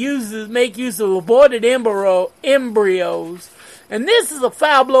recipes that make use of aborted embryos, and this is a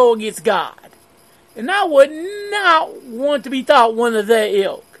foul blow against God. And I would not want to be thought one of their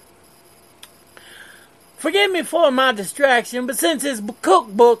ilk. Forgive me for my distraction, but since his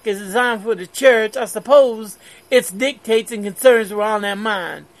cookbook is designed for the church, I suppose its dictates and concerns were on their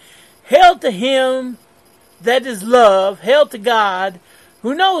mind. Hail to him that is love, hail to God,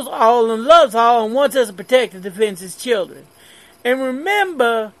 who knows all and loves all and wants us to protect and defend his children. And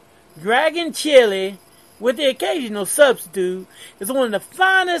remember, dragon chili, with the occasional substitute, is one of the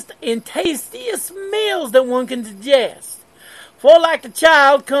finest and tastiest meals that one can digest. For like the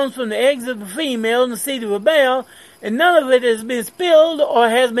child comes from the eggs of the female and the seed of a male, and none of it has been spilled or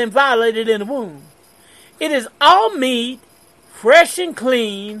has been violated in the womb. It is all meat, fresh and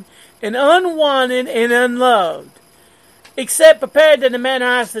clean, and unwanted and unloved, except prepared in the manner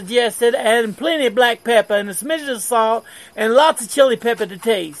I suggested, adding plenty of black pepper and a smidge of salt and lots of chili pepper to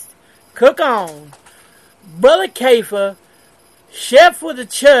taste. Cook on. Brother Kafer, chef for the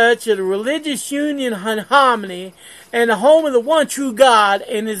Church of the Religious Union and Harmony, and the home of the one true God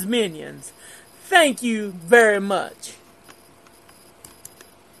and his minions. Thank you very much.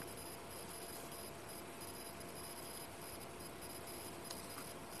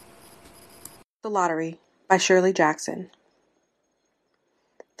 The Lottery by Shirley Jackson.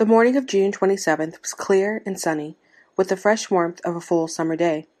 The morning of June 27th was clear and sunny, with the fresh warmth of a full summer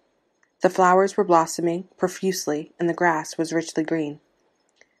day. The flowers were blossoming profusely, and the grass was richly green.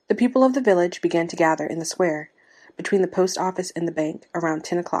 The people of the village began to gather in the square, between the post office and the bank, around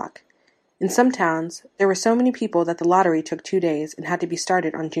 10 o'clock. In some towns, there were so many people that the lottery took 2 days and had to be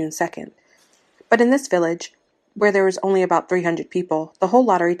started on June 2nd. But in this village, where there was only about 300 people, the whole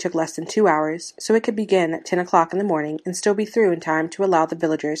lottery took less than 2 hours, so it could begin at 10 o'clock in the morning and still be through in time to allow the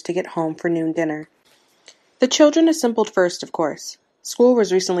villagers to get home for noon dinner. The children assembled first, of course. School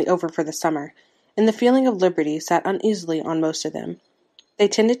was recently over for the summer, and the feeling of liberty sat uneasily on most of them. They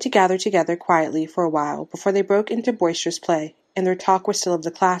tended to gather together quietly for a while before they broke into boisterous play, and their talk was still of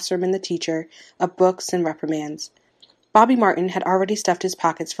the classroom and the teacher, of books and reprimands. Bobby Martin had already stuffed his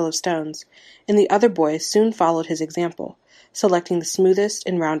pockets full of stones, and the other boys soon followed his example, selecting the smoothest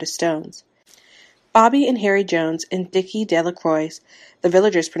and roundest stones. Bobby and Harry Jones and Dickie Delacroix, the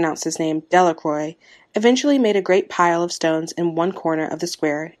villagers pronounced his name Delacroix, eventually made a great pile of stones in one corner of the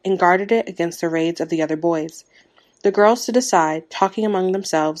square and guarded it against the raids of the other boys. The girls stood aside, talking among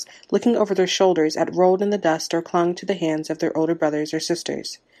themselves, looking over their shoulders at rolled in the dust or clung to the hands of their older brothers or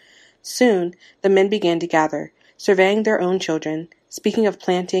sisters. Soon the men began to gather, surveying their own children, speaking of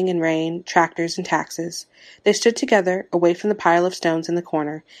planting and rain, tractors and taxes. They stood together, away from the pile of stones in the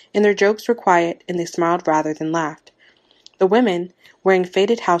corner, and their jokes were quiet, and they smiled rather than laughed. The women, wearing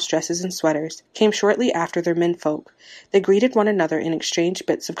faded house dresses and sweaters, came shortly after their menfolk. They greeted one another and exchanged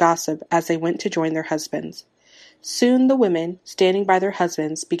bits of gossip as they went to join their husbands. Soon the women, standing by their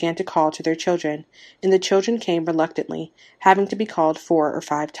husbands, began to call to their children, and the children came reluctantly, having to be called 4 or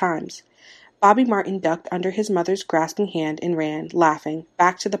 5 times. Bobby Martin ducked under his mother's grasping hand and ran, laughing,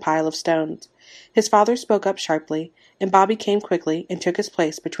 back to the pile of stones. His father spoke up sharply, and Bobby came quickly and took his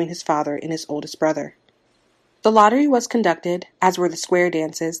place between his father and his oldest brother. The lottery was conducted, as were the square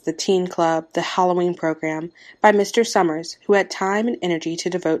dances, the teen club, the Halloween program, by Mr. Summers, who had time and energy to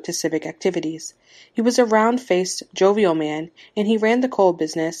devote to civic activities. He was a round-faced, jovial man, and he ran the coal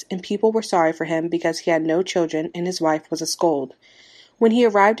business, and people were sorry for him because he had no children and his wife was a scold. When he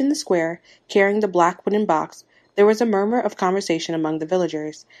arrived in the square, carrying the black wooden box, there was a murmur of conversation among the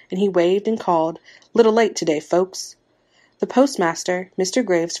villagers, and he waved and called, "Little late today, folks." The postmaster, Mr.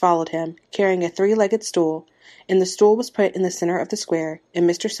 Graves, followed him, carrying a 3-legged stool, and the stool was put in the center of the square, and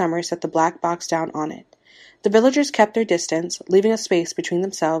Mr. Summers set the black box down on it. The villagers kept their distance, leaving a space between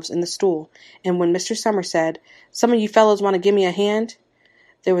themselves and the stool, and when Mr. Summers said, "Some of you fellows want to give me a hand?"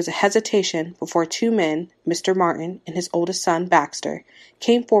 there was a hesitation before 2 men, Mr. Martin and his oldest son, Baxter,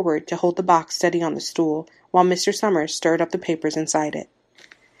 came forward to hold the box steady on the stool, while Mr. Summers stirred up the papers inside it.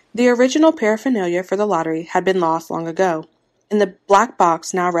 The original paraphernalia for the lottery had been lost long ago, and the black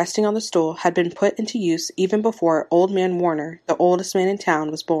box now resting on the stool had been put into use even before Old Man Warner, the oldest man in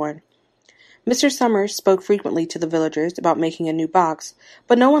town, was born. Mr. Summers spoke frequently to the villagers about making a new box,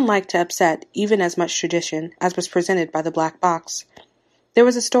 but no one liked to upset even as much tradition as was presented by the black box. There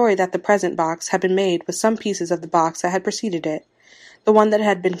was a story that the present box had been made with some pieces of the box that had preceded it, the one that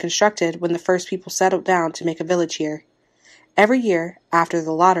had been constructed when the first people settled down to make a village here. Every year, after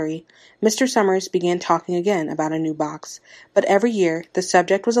the lottery, Mr. Summers began talking again about a new box, but every year the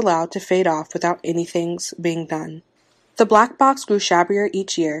subject was allowed to fade off without anything's being done. The black box grew shabbier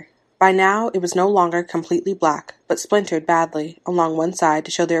each year. By now it was no longer completely black, but splintered badly along one side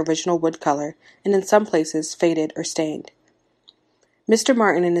to show the original wood color, and in some places faded or stained. Mr.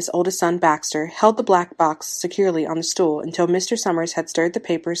 Martin and his oldest son, Baxter, held the black box securely on the stool until Mr. Summers had stirred the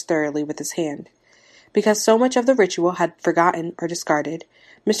papers thoroughly with his hand. Because so much of the ritual had forgotten or discarded,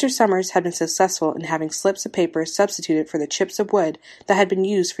 Mr. Summers had been successful in having slips of paper substituted for the chips of wood that had been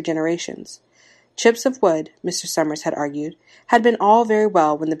used for generations. Chips of wood, Mr. Summers had argued, had been all very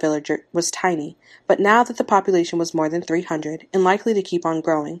well when the village was tiny, but now that the population was more than 300 and likely to keep on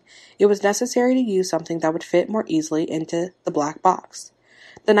growing, it was necessary to use something that would fit more easily into the black box.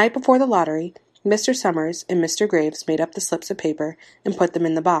 The night before the lottery, Mr. Summers and Mr. Graves made up the slips of paper and put them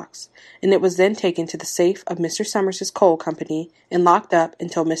in the box, and it was then taken to the safe of Mr. Summers's coal company and locked up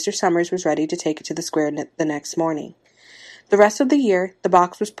until Mr. Summers was ready to take it to the square the next morning. The rest of the year, the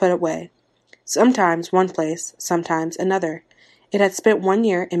box was put away. Sometimes one place, sometimes another. It had spent 1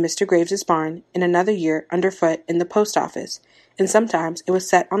 year in Mr. Graves's barn and another year underfoot in the post office, and sometimes it was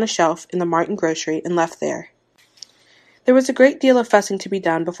set on a shelf in the Martin grocery and left there. There was a great deal of fussing to be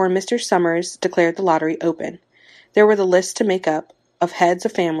done before Mr. Summers declared the lottery open. There were the lists to make up, of heads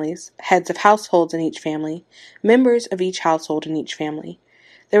of families, heads of households in each family, members of each household in each family.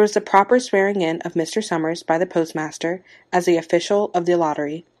 There was the proper swearing in of Mr. Summers by the postmaster as the official of the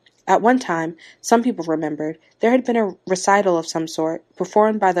lottery. At one time, some people remembered, there had been a recital of some sort,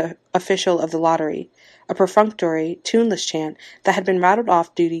 performed by the official of the lottery, a perfunctory, tuneless chant that had been rattled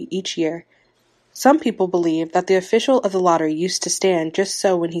off duty each year. Some people believed that the official of the lottery used to stand just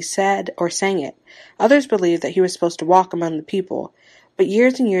so when he said or sang it. Others believed that he was supposed to walk among the people. But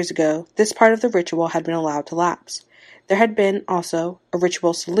years and years ago, this part of the ritual had been allowed to lapse. There had been, also, a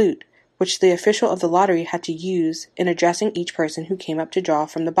ritual salute, which the official of the lottery had to use in addressing each person who came up to draw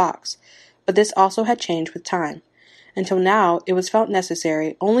from the box, but this also had changed with time. Until now, it was felt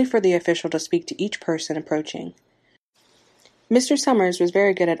necessary only for the official to speak to each person approaching. Mr. Summers was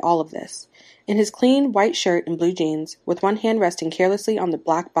very good at all of this. In his clean white shirt and blue jeans, with one hand resting carelessly on the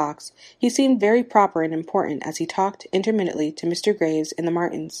black box, he seemed very proper and important as he talked intermittently to Mr. Graves and the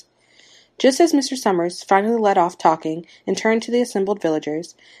Martins. Just as Mr. Summers finally let off talking and turned to the assembled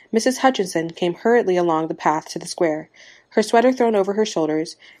villagers, Mrs. Hutchinson came hurriedly along the path to the square, her sweater thrown over her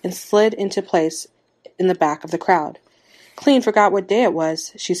shoulders, and slid into place in the back of the crowd. "Clean forgot what day it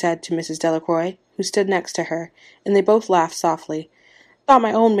was," she said to Mrs. Delacroix, who stood next to her, and they both laughed softly. "Thought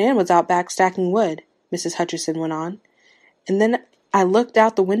my old man was out back stacking wood," Mrs. Hutchinson went on. "And then I looked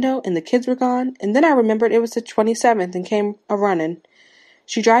out the window and the kids were gone, and then I remembered it was the 27th and came a-running."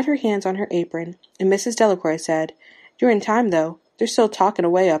 She dried her hands on her apron, and Mrs. Delacroix said, "You're in time, though. They're still talking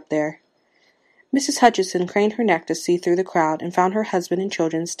away up there." Mrs. Hutchinson craned her neck to see through the crowd and found her husband and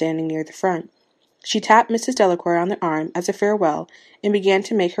children standing near the front. She tapped Mrs. Delacroix on the arm as a farewell and began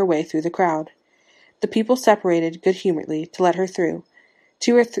to make her way through the crowd. The people separated good-humoredly to let her through.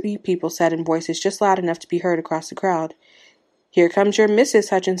 2 or 3 people said in voices just loud enough to be heard across the crowd, "Here comes your Mrs.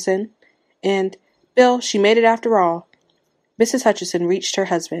 Hutchinson," and, "Bill, she made it after all." Mrs. Hutchinson reached her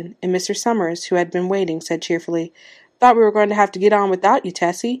husband, and Mr. Summers, who had been waiting, said cheerfully, "Thought we were going to have to get on without you,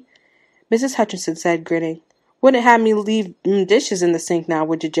 Tessie." Mrs. Hutchinson said, grinning, "Wouldn't have me leave dishes in the sink now,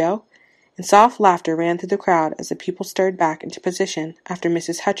 would you, Joe?" And soft laughter ran through the crowd as the people stirred back into position after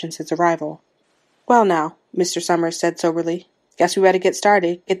Mrs. Hutchinson's arrival. "Well now," Mr. Summers said soberly, "guess we better get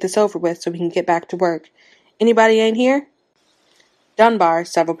started, get this over with so we can get back to work. Anybody ain't here?" "Dunbar,"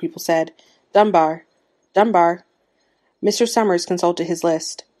 several people said. "Dunbar. Dunbar." Mr. Summers consulted his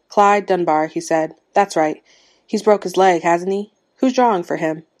list. "Clyde Dunbar," he said. "That's right. He's broke his leg, hasn't he? Who's drawing for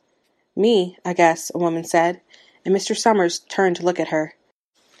him?" "Me, I guess," a woman said, and Mr. Summers turned to look at her.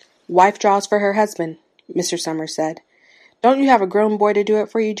 "Wife draws for her husband," Mr. Summers said. "Don't you have a grown boy to do it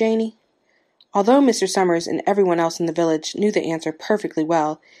for you, Janie?" Although Mr. Summers and everyone else in the village knew the answer perfectly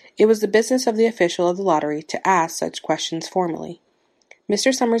well, it was the business of the official of the lottery to ask such questions formally.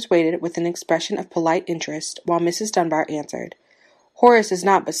 Mr. Summers waited with an expression of polite interest while Mrs. Dunbar answered. "Horace is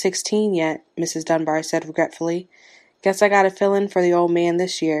not but 16 yet," Mrs. Dunbar said regretfully. "Guess I got to fill in for the old man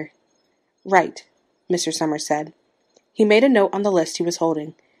this year." "Right," Mr. Summers said. He made a note on the list he was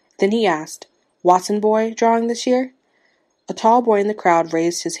holding. Then he asked, "Watson boy drawing this year?" A tall boy in the crowd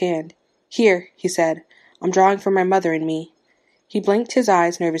raised his hand. "Here," he said. "I'm drawing for my mother and me." He blinked his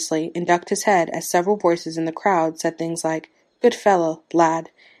eyes nervously and ducked his head as several voices in the crowd said things like, "Good fellow,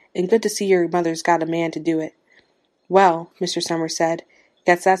 lad," and "Good to see your mother's got a man to do it." "Well," Mr. Summers said,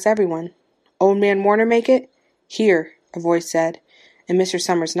 "guess that's everyone. Old man Warner make it?" "Here," a voice said, and Mr.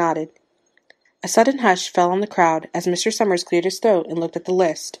 Summers nodded. A sudden hush fell on the crowd as Mr. Summers cleared his throat and looked at the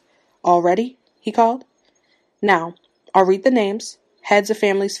list. "All ready?" he called. "Now, I'll read the names, heads of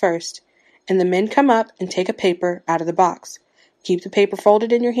families first, and the men come up and take a paper out of the box. Keep the paper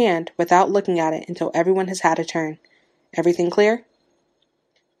folded in your hand without looking at it until everyone has had a turn. Everything clear?"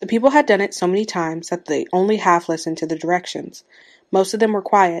 The people had done it so many times that they only half listened to the directions. Most of them were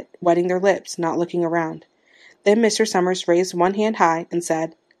quiet, wetting their lips, not looking around. Then Mr. Summers raised one hand high and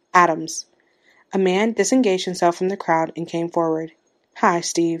said, "Adams." A man disengaged himself from the crowd and came forward. "Hi,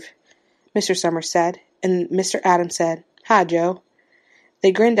 Steve," Mr. Summers said, and Mr. Adams said, "Hi, Joe."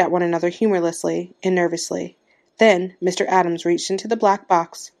 They grinned at one another humorlessly and nervously. Then Mr. Adams reached into the black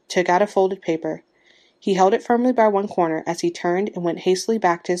box, took out a folded paper. He held it firmly by one corner as he turned and went hastily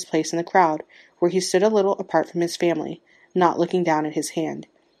back to his place in the crowd, where he stood a little apart from his family, not looking down at his hand.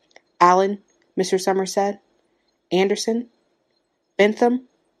 "Allen," Mr. Summers said. "Anderson? Bentham?"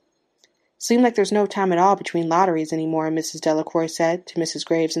 "Seems like there's no time at all between lotteries any more," Mrs. Delacroix said to Mrs.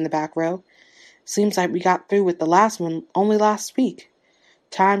 Graves in the back row. "Seems like we got through with the last one only last week."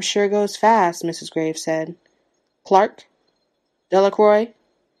 "Time sure goes fast," Mrs. Graves said. "Clark? Delacroix?"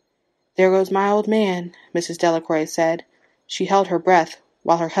 "There goes my old man," Mrs. Delacroix said. She held her breath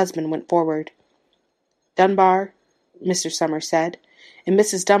while her husband went forward. "Dunbar," Mr. Summers said, and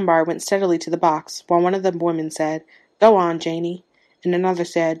Mrs. Dunbar went steadily to the box, while one of the women said, "Go on, Janie," and another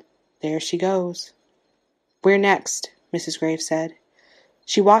said, "There she goes." "Where next?" Mrs. Graves said.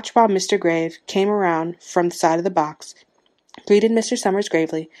 She watched while Mr. Grave came around from the side of the box, greeted Mr. Summers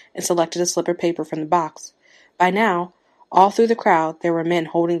gravely, and selected a slip of paper from the box. By now, all through the crowd, there were men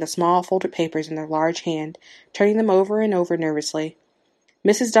holding the small folded papers in their large hand, turning them over and over nervously.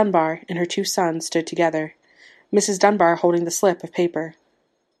 Mrs. Dunbar and her 2 sons stood together, Mrs. Dunbar holding the slip of paper.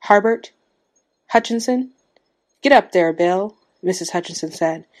 "Harbert? Hutchinson? Get up there, Bill," Mrs. Hutchinson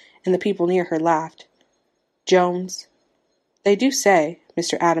said, and the people near her laughed. Jones. They do say,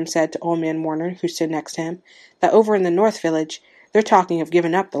 Mr. Adams said to Old Man Warner, who stood next to him, that over in the North Village they're talking of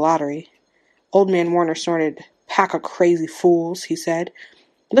giving up the lottery. Old Man Warner snorted. Pack of crazy fools, he said.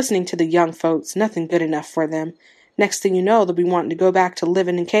 Listening to the young folks, nothing good enough for them. Next thing you know, they'll be wanting to go back to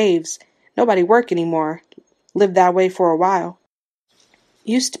living in caves. Nobody work any more. Lived that way for a while.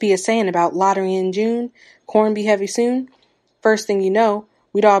 Used to be a saying about lottery in June, corn be heavy soon. First thing you know,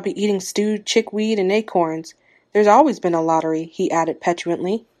 we'd all be eating stewed chickweed and acorns. There's always been a lottery, he added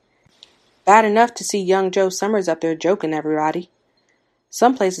petulantly. Bad enough to see young Joe Summers up there joking everybody.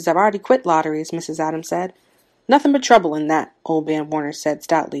 Some places have already quit lotteries, Mrs. Adams said. Nothing but trouble in that, Old Man Warner said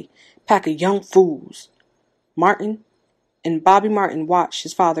stoutly. Pack of young fools. Martin and Bobby Martin watched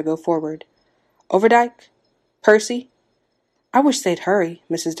his father go forward. Overdyke? Percy? I wish they'd hurry,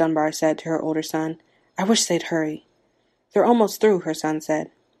 Mrs. Dunbar said to her older son. I wish they'd hurry. They're almost through, her son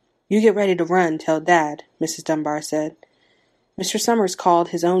said. You get ready to run, tell Dad, Mrs. Dunbar said. Mr. Summers called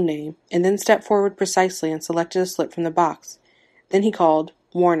his own name, and then stepped forward precisely and selected a slip from the box. Then he called,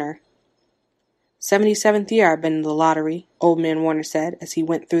 Warner. 77th year I've been in the lottery, Old Man Warner said as he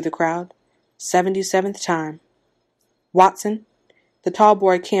went through the crowd. 77th time. Watson? The tall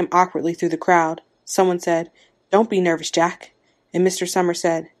boy came awkwardly through the crowd. Someone said, Don't be nervous, Jack. And Mr. Summers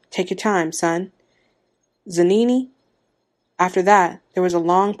said, Take your time, son. Zanini? After that, there was a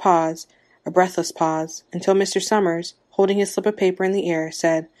long pause, a breathless pause, until Mr. Summers, holding his slip of paper in the air,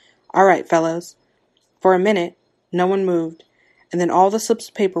 said, All right, fellows. For a minute, no one moved, and then all the slips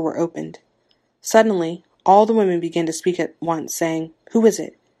of paper were opened. Suddenly, all the women began to speak at once, saying, Who is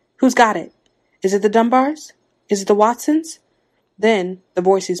it? Who's got it? Is it the Dunbars? Is it the Watsons? Then the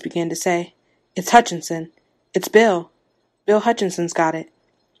voices began to say, It's Hutchinson. It's Bill. Bill Hutchinson's got it.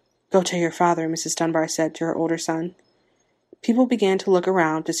 Go tell your father, Mrs. Dunbar said to her older son. People began to look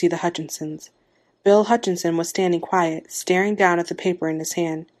around to see the Hutchinsons. Bill Hutchinson was standing quiet, staring down at the paper in his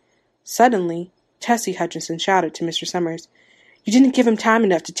hand. Suddenly, Tessie Hutchinson shouted to Mr. Summers, You didn't give him time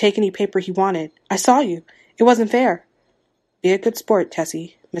enough to take any paper he wanted. I saw you. It wasn't fair. Be a good sport,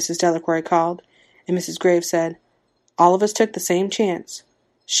 Tessie, Mrs. Delacroix called, and Mrs. Graves said, All of us took the same chance.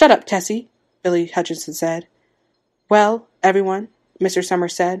 Shut up, Tessie, Billy Hutchinson said. Well, everyone, Mr.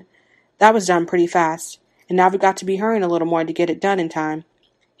 Summers said, that was done pretty fast, and now we've got to be hurrying a little more to get it done in time.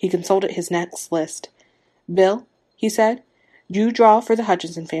 He consulted his next list. Bill, he said, you draw for the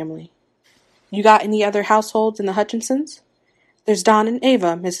Hutchinson family. You got any other households in the Hutchinsons? There's Don and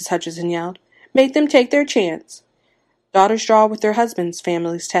Ava, Mrs. Hutchinson yelled. Make them take their chance. Daughters draw with their husbands'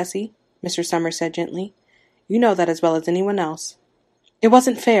 families, Tessie, Mr. Summers said gently. You know that as well as anyone else. It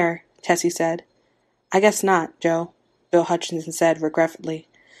wasn't fair, Tessie said. I guess not, Joe, Bill Hutchinson said regretfully.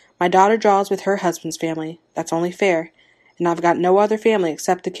 My daughter draws with her husband's family. That's only fair, and I've got no other family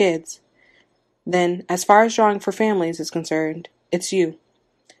except the kids. Then, as far as drawing for families is concerned, it's you.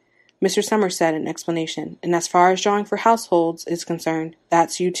 Mr. Summers said in explanation, and as far as drawing for households is concerned,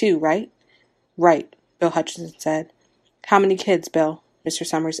 that's you too, right? Right, Bill Hutchinson said. How many kids, Bill? Mr.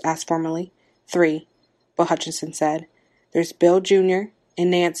 Summers asked formally. 3, Bill Hutchinson said. There's Bill Jr. and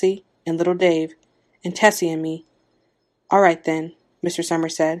Nancy and little Dave and Tessie and me. All right then, Mr.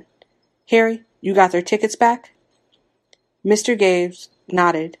 Summers said. Harry, you got their tickets back? Mr. Graves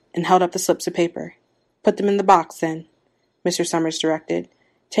nodded and held up the slips of paper. Put them in the box, then, Mr. Summers directed.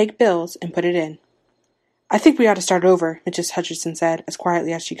 Take Bill's and put it in. I think we ought to start over, Mrs. Hutchinson said, as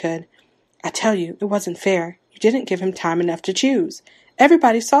quietly as she could. I tell you, it wasn't fair. You didn't give him time enough to choose.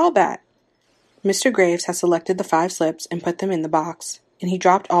 Everybody saw that. Mr. Graves had selected the 5 slips and put them in the box, and he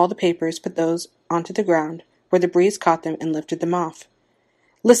dropped all the papers but those onto the ground, where the breeze caught them and lifted them off.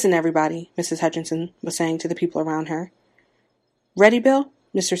 Listen, everybody, Mrs. Hutchinson was saying to the people around her. Ready, Bill?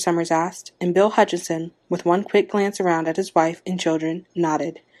 Mr. Summers asked, and Bill Hutchinson, with one quick glance around at his wife and children,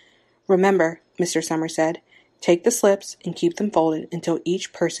 nodded. Remember, Mr. Summers said, take the slips and keep them folded until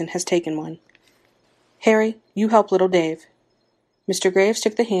each person has taken one. Harry, you help little Dave. Mr. Graves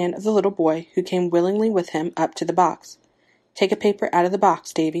took the hand of the little boy who came willingly with him up to the box. Take a paper out of the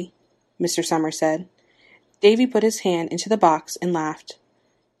box, Davy, Mr. Summers said. Davy put his hand into the box and laughed.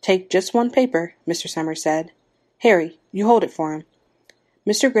 Take just one paper, Mr. Summers said. Harry, you hold it for him.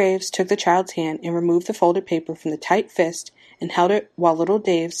 Mr. Graves took the child's hand and removed the folded paper from the tight fist and held it while little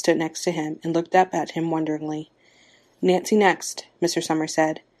Dave stood next to him and looked up at him wonderingly. Nancy next, Mr. Summers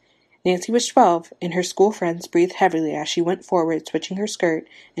said. Nancy was 12, and her school friends breathed heavily as she went forward, switching her skirt,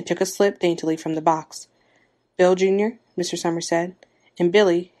 and took a slip daintily from the box. Bill Jr., Mr. Summers said, and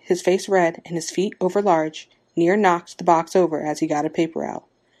Billy, his face red and his feet overlarge, near knocked the box over as he got a paper out.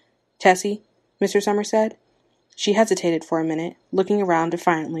 Tessie, Mr. Summers said. She hesitated for a minute, looking around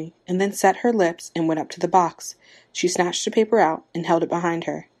defiantly, and then set her lips and went up to the box. She snatched the paper out and held it behind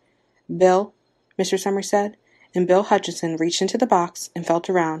her. "Bill," Mr. Summers said, and Bill Hutchinson reached into the box and felt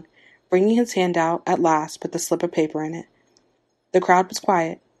around, bringing his hand out at last with the slip of paper in it. The crowd was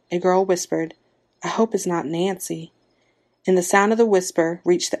quiet. A girl whispered, "I hope it's not Nancy." And the sound of the whisper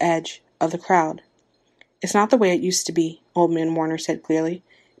reached the edge of the crowd. "It's not the way it used to be," Old Man Warner said clearly.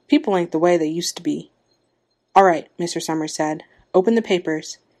 "People ain't the way they used to be." "All right," Mr. Summers said. "Open the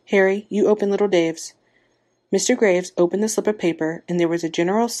papers. Harry, you open little Dave's." Mr. Graves opened the slip of paper, and there was a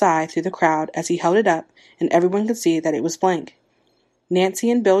general sigh through the crowd as he held it up, and everyone could see that it was blank.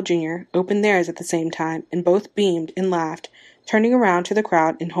 Nancy and Bill Jr. opened theirs at the same time, and both beamed and laughed, turning around to the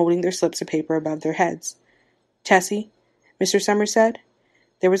crowd and holding their slips of paper above their heads. "Tessie," Mr. Summers said.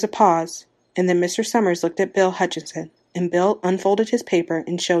 There was a pause, and then Mr. Summers looked at Bill Hutchinson, and Bill unfolded his paper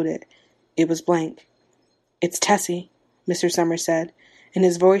and showed it. It was blank. "It's Tessie," Mr. Summers said, and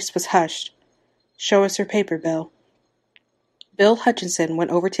his voice was hushed. "Show us her paper, Bill." Bill Hutchinson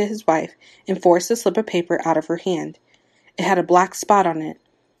went over to his wife and forced the slip of paper out of her hand. It had a black spot on it.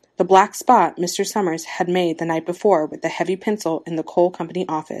 The black spot Mr. Summers had made the night before with a heavy pencil in the coal company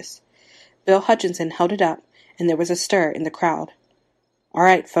office. Bill Hutchinson held it up, and there was a stir in the crowd. "All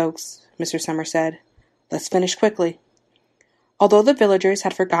right, folks," Mr. Summers said. "Let's finish quickly." Although the villagers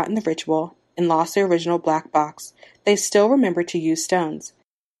had forgotten the ritual and lost their original black box, they still remembered to use stones.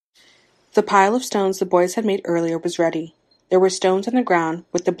 The pile of stones the boys had made earlier was ready. There were stones on the ground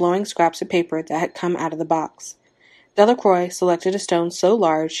with the blowing scraps of paper that had come out of the box. Delacroix selected a stone so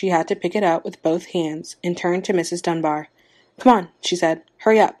large she had to pick it up with both hands and turned to Mrs. Dunbar. "Come on," she said.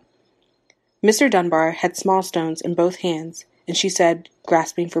 "Hurry up." Mr. Dunbar had small stones in both hands, and she said,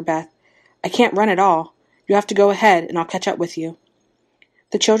 grasping for breath, "I can't run at all. You have to go ahead, and I'll catch up with you."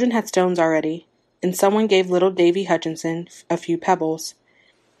 The children had stones already, and someone gave little Davy Hutchinson a few pebbles.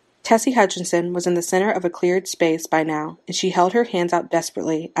 Tessie Hutchinson was in the center of a cleared space by now, and she held her hands out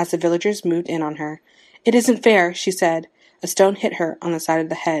desperately as the villagers moved in on her. "It isn't fair," she said. A stone hit her on the side of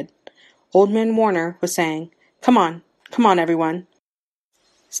the head. Old Man Warner was saying, come on, everyone."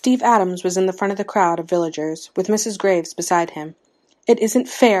 Steve Adams was in the front of the crowd of villagers, with Mrs. Graves beside him. "It isn't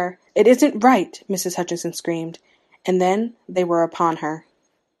fair. It isn't right," Mrs. Hutchinson screamed. And then they were upon her.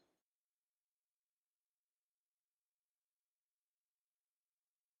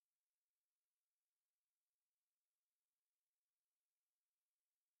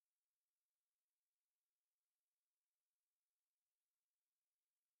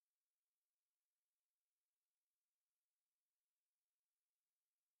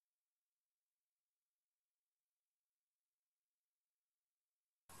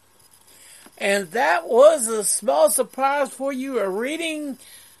 And that was a small surprise for you, a reading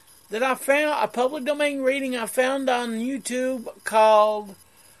that I found, a public domain reading I found on YouTube called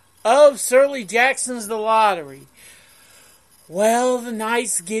Of Shirley Jackson's The Lottery. Well, the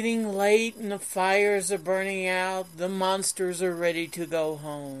night's getting late and the fires are burning out. The monsters are ready to go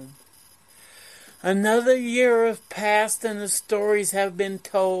home. Another year has passed and the stories have been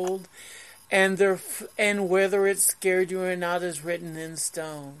told, and whether it scared you or not is written in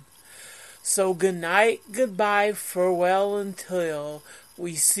stone. So good night, goodbye, farewell until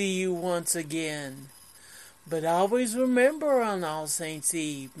we see you once again. But always remember on All Saints'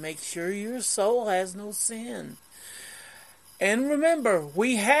 Eve, make sure your soul has no sin. And remember,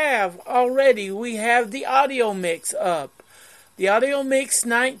 we have the audio mix up. The audio mix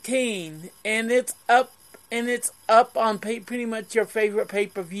 19, and it's up on pretty much your favorite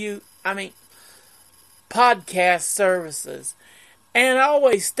podcast services. And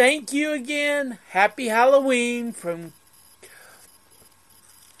always, thank you again. Happy Halloween from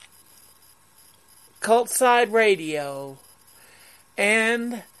Cultside Radio.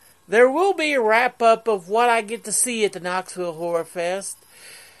 And there will be a wrap-up of what I get to see at the Knoxville Horror Fest.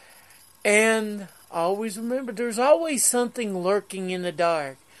 And always remember, there's always something lurking in the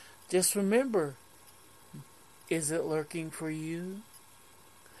dark. Just remember, is it lurking for you?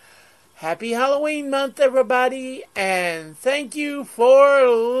 Happy Halloween month, everybody, and thank you for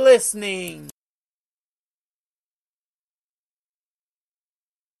listening.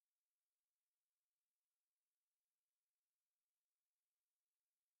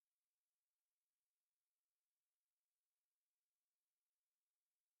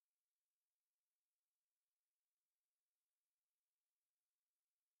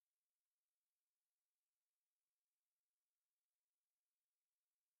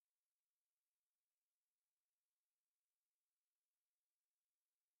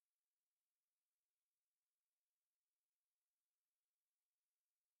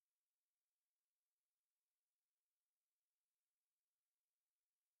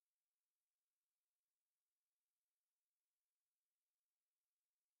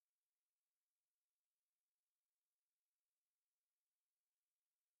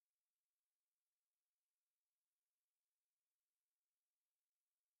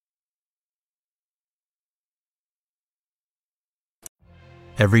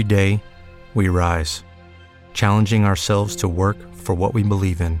 Every day, we rise, challenging ourselves to work for what we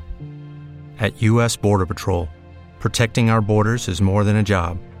believe in. At U.S. Border Patrol, protecting our borders is more than a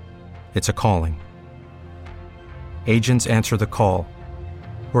job. It's a calling. Agents answer the call,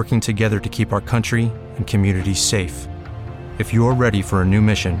 working together to keep our country and communities safe. If you're ready for a new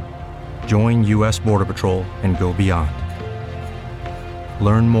mission, join U.S. Border Patrol and go beyond.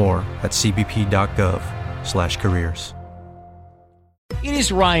 Learn more at cbp.gov/careers. It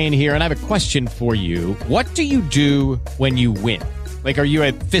is Ryan here, and I have a question for you. What do you do when you win? Like, are you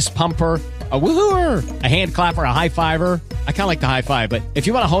a fist pumper, a woohooer, a hand clapper, a high fiver? I kind of like the high five, but if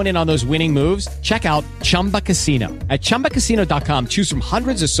you want to hone in on those winning moves, check out Chumba Casino. At ChumbaCasino.com, choose from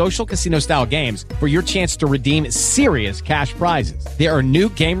hundreds of social casino-style games for your chance to redeem serious cash prizes. There are new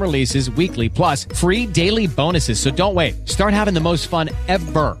game releases weekly, plus free daily bonuses, so don't wait. Start having the most fun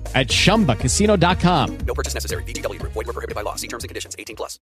ever at ChumbaCasino.com. No purchase necessary. VGW Group. Void where prohibited by law. See terms and conditions. 18+.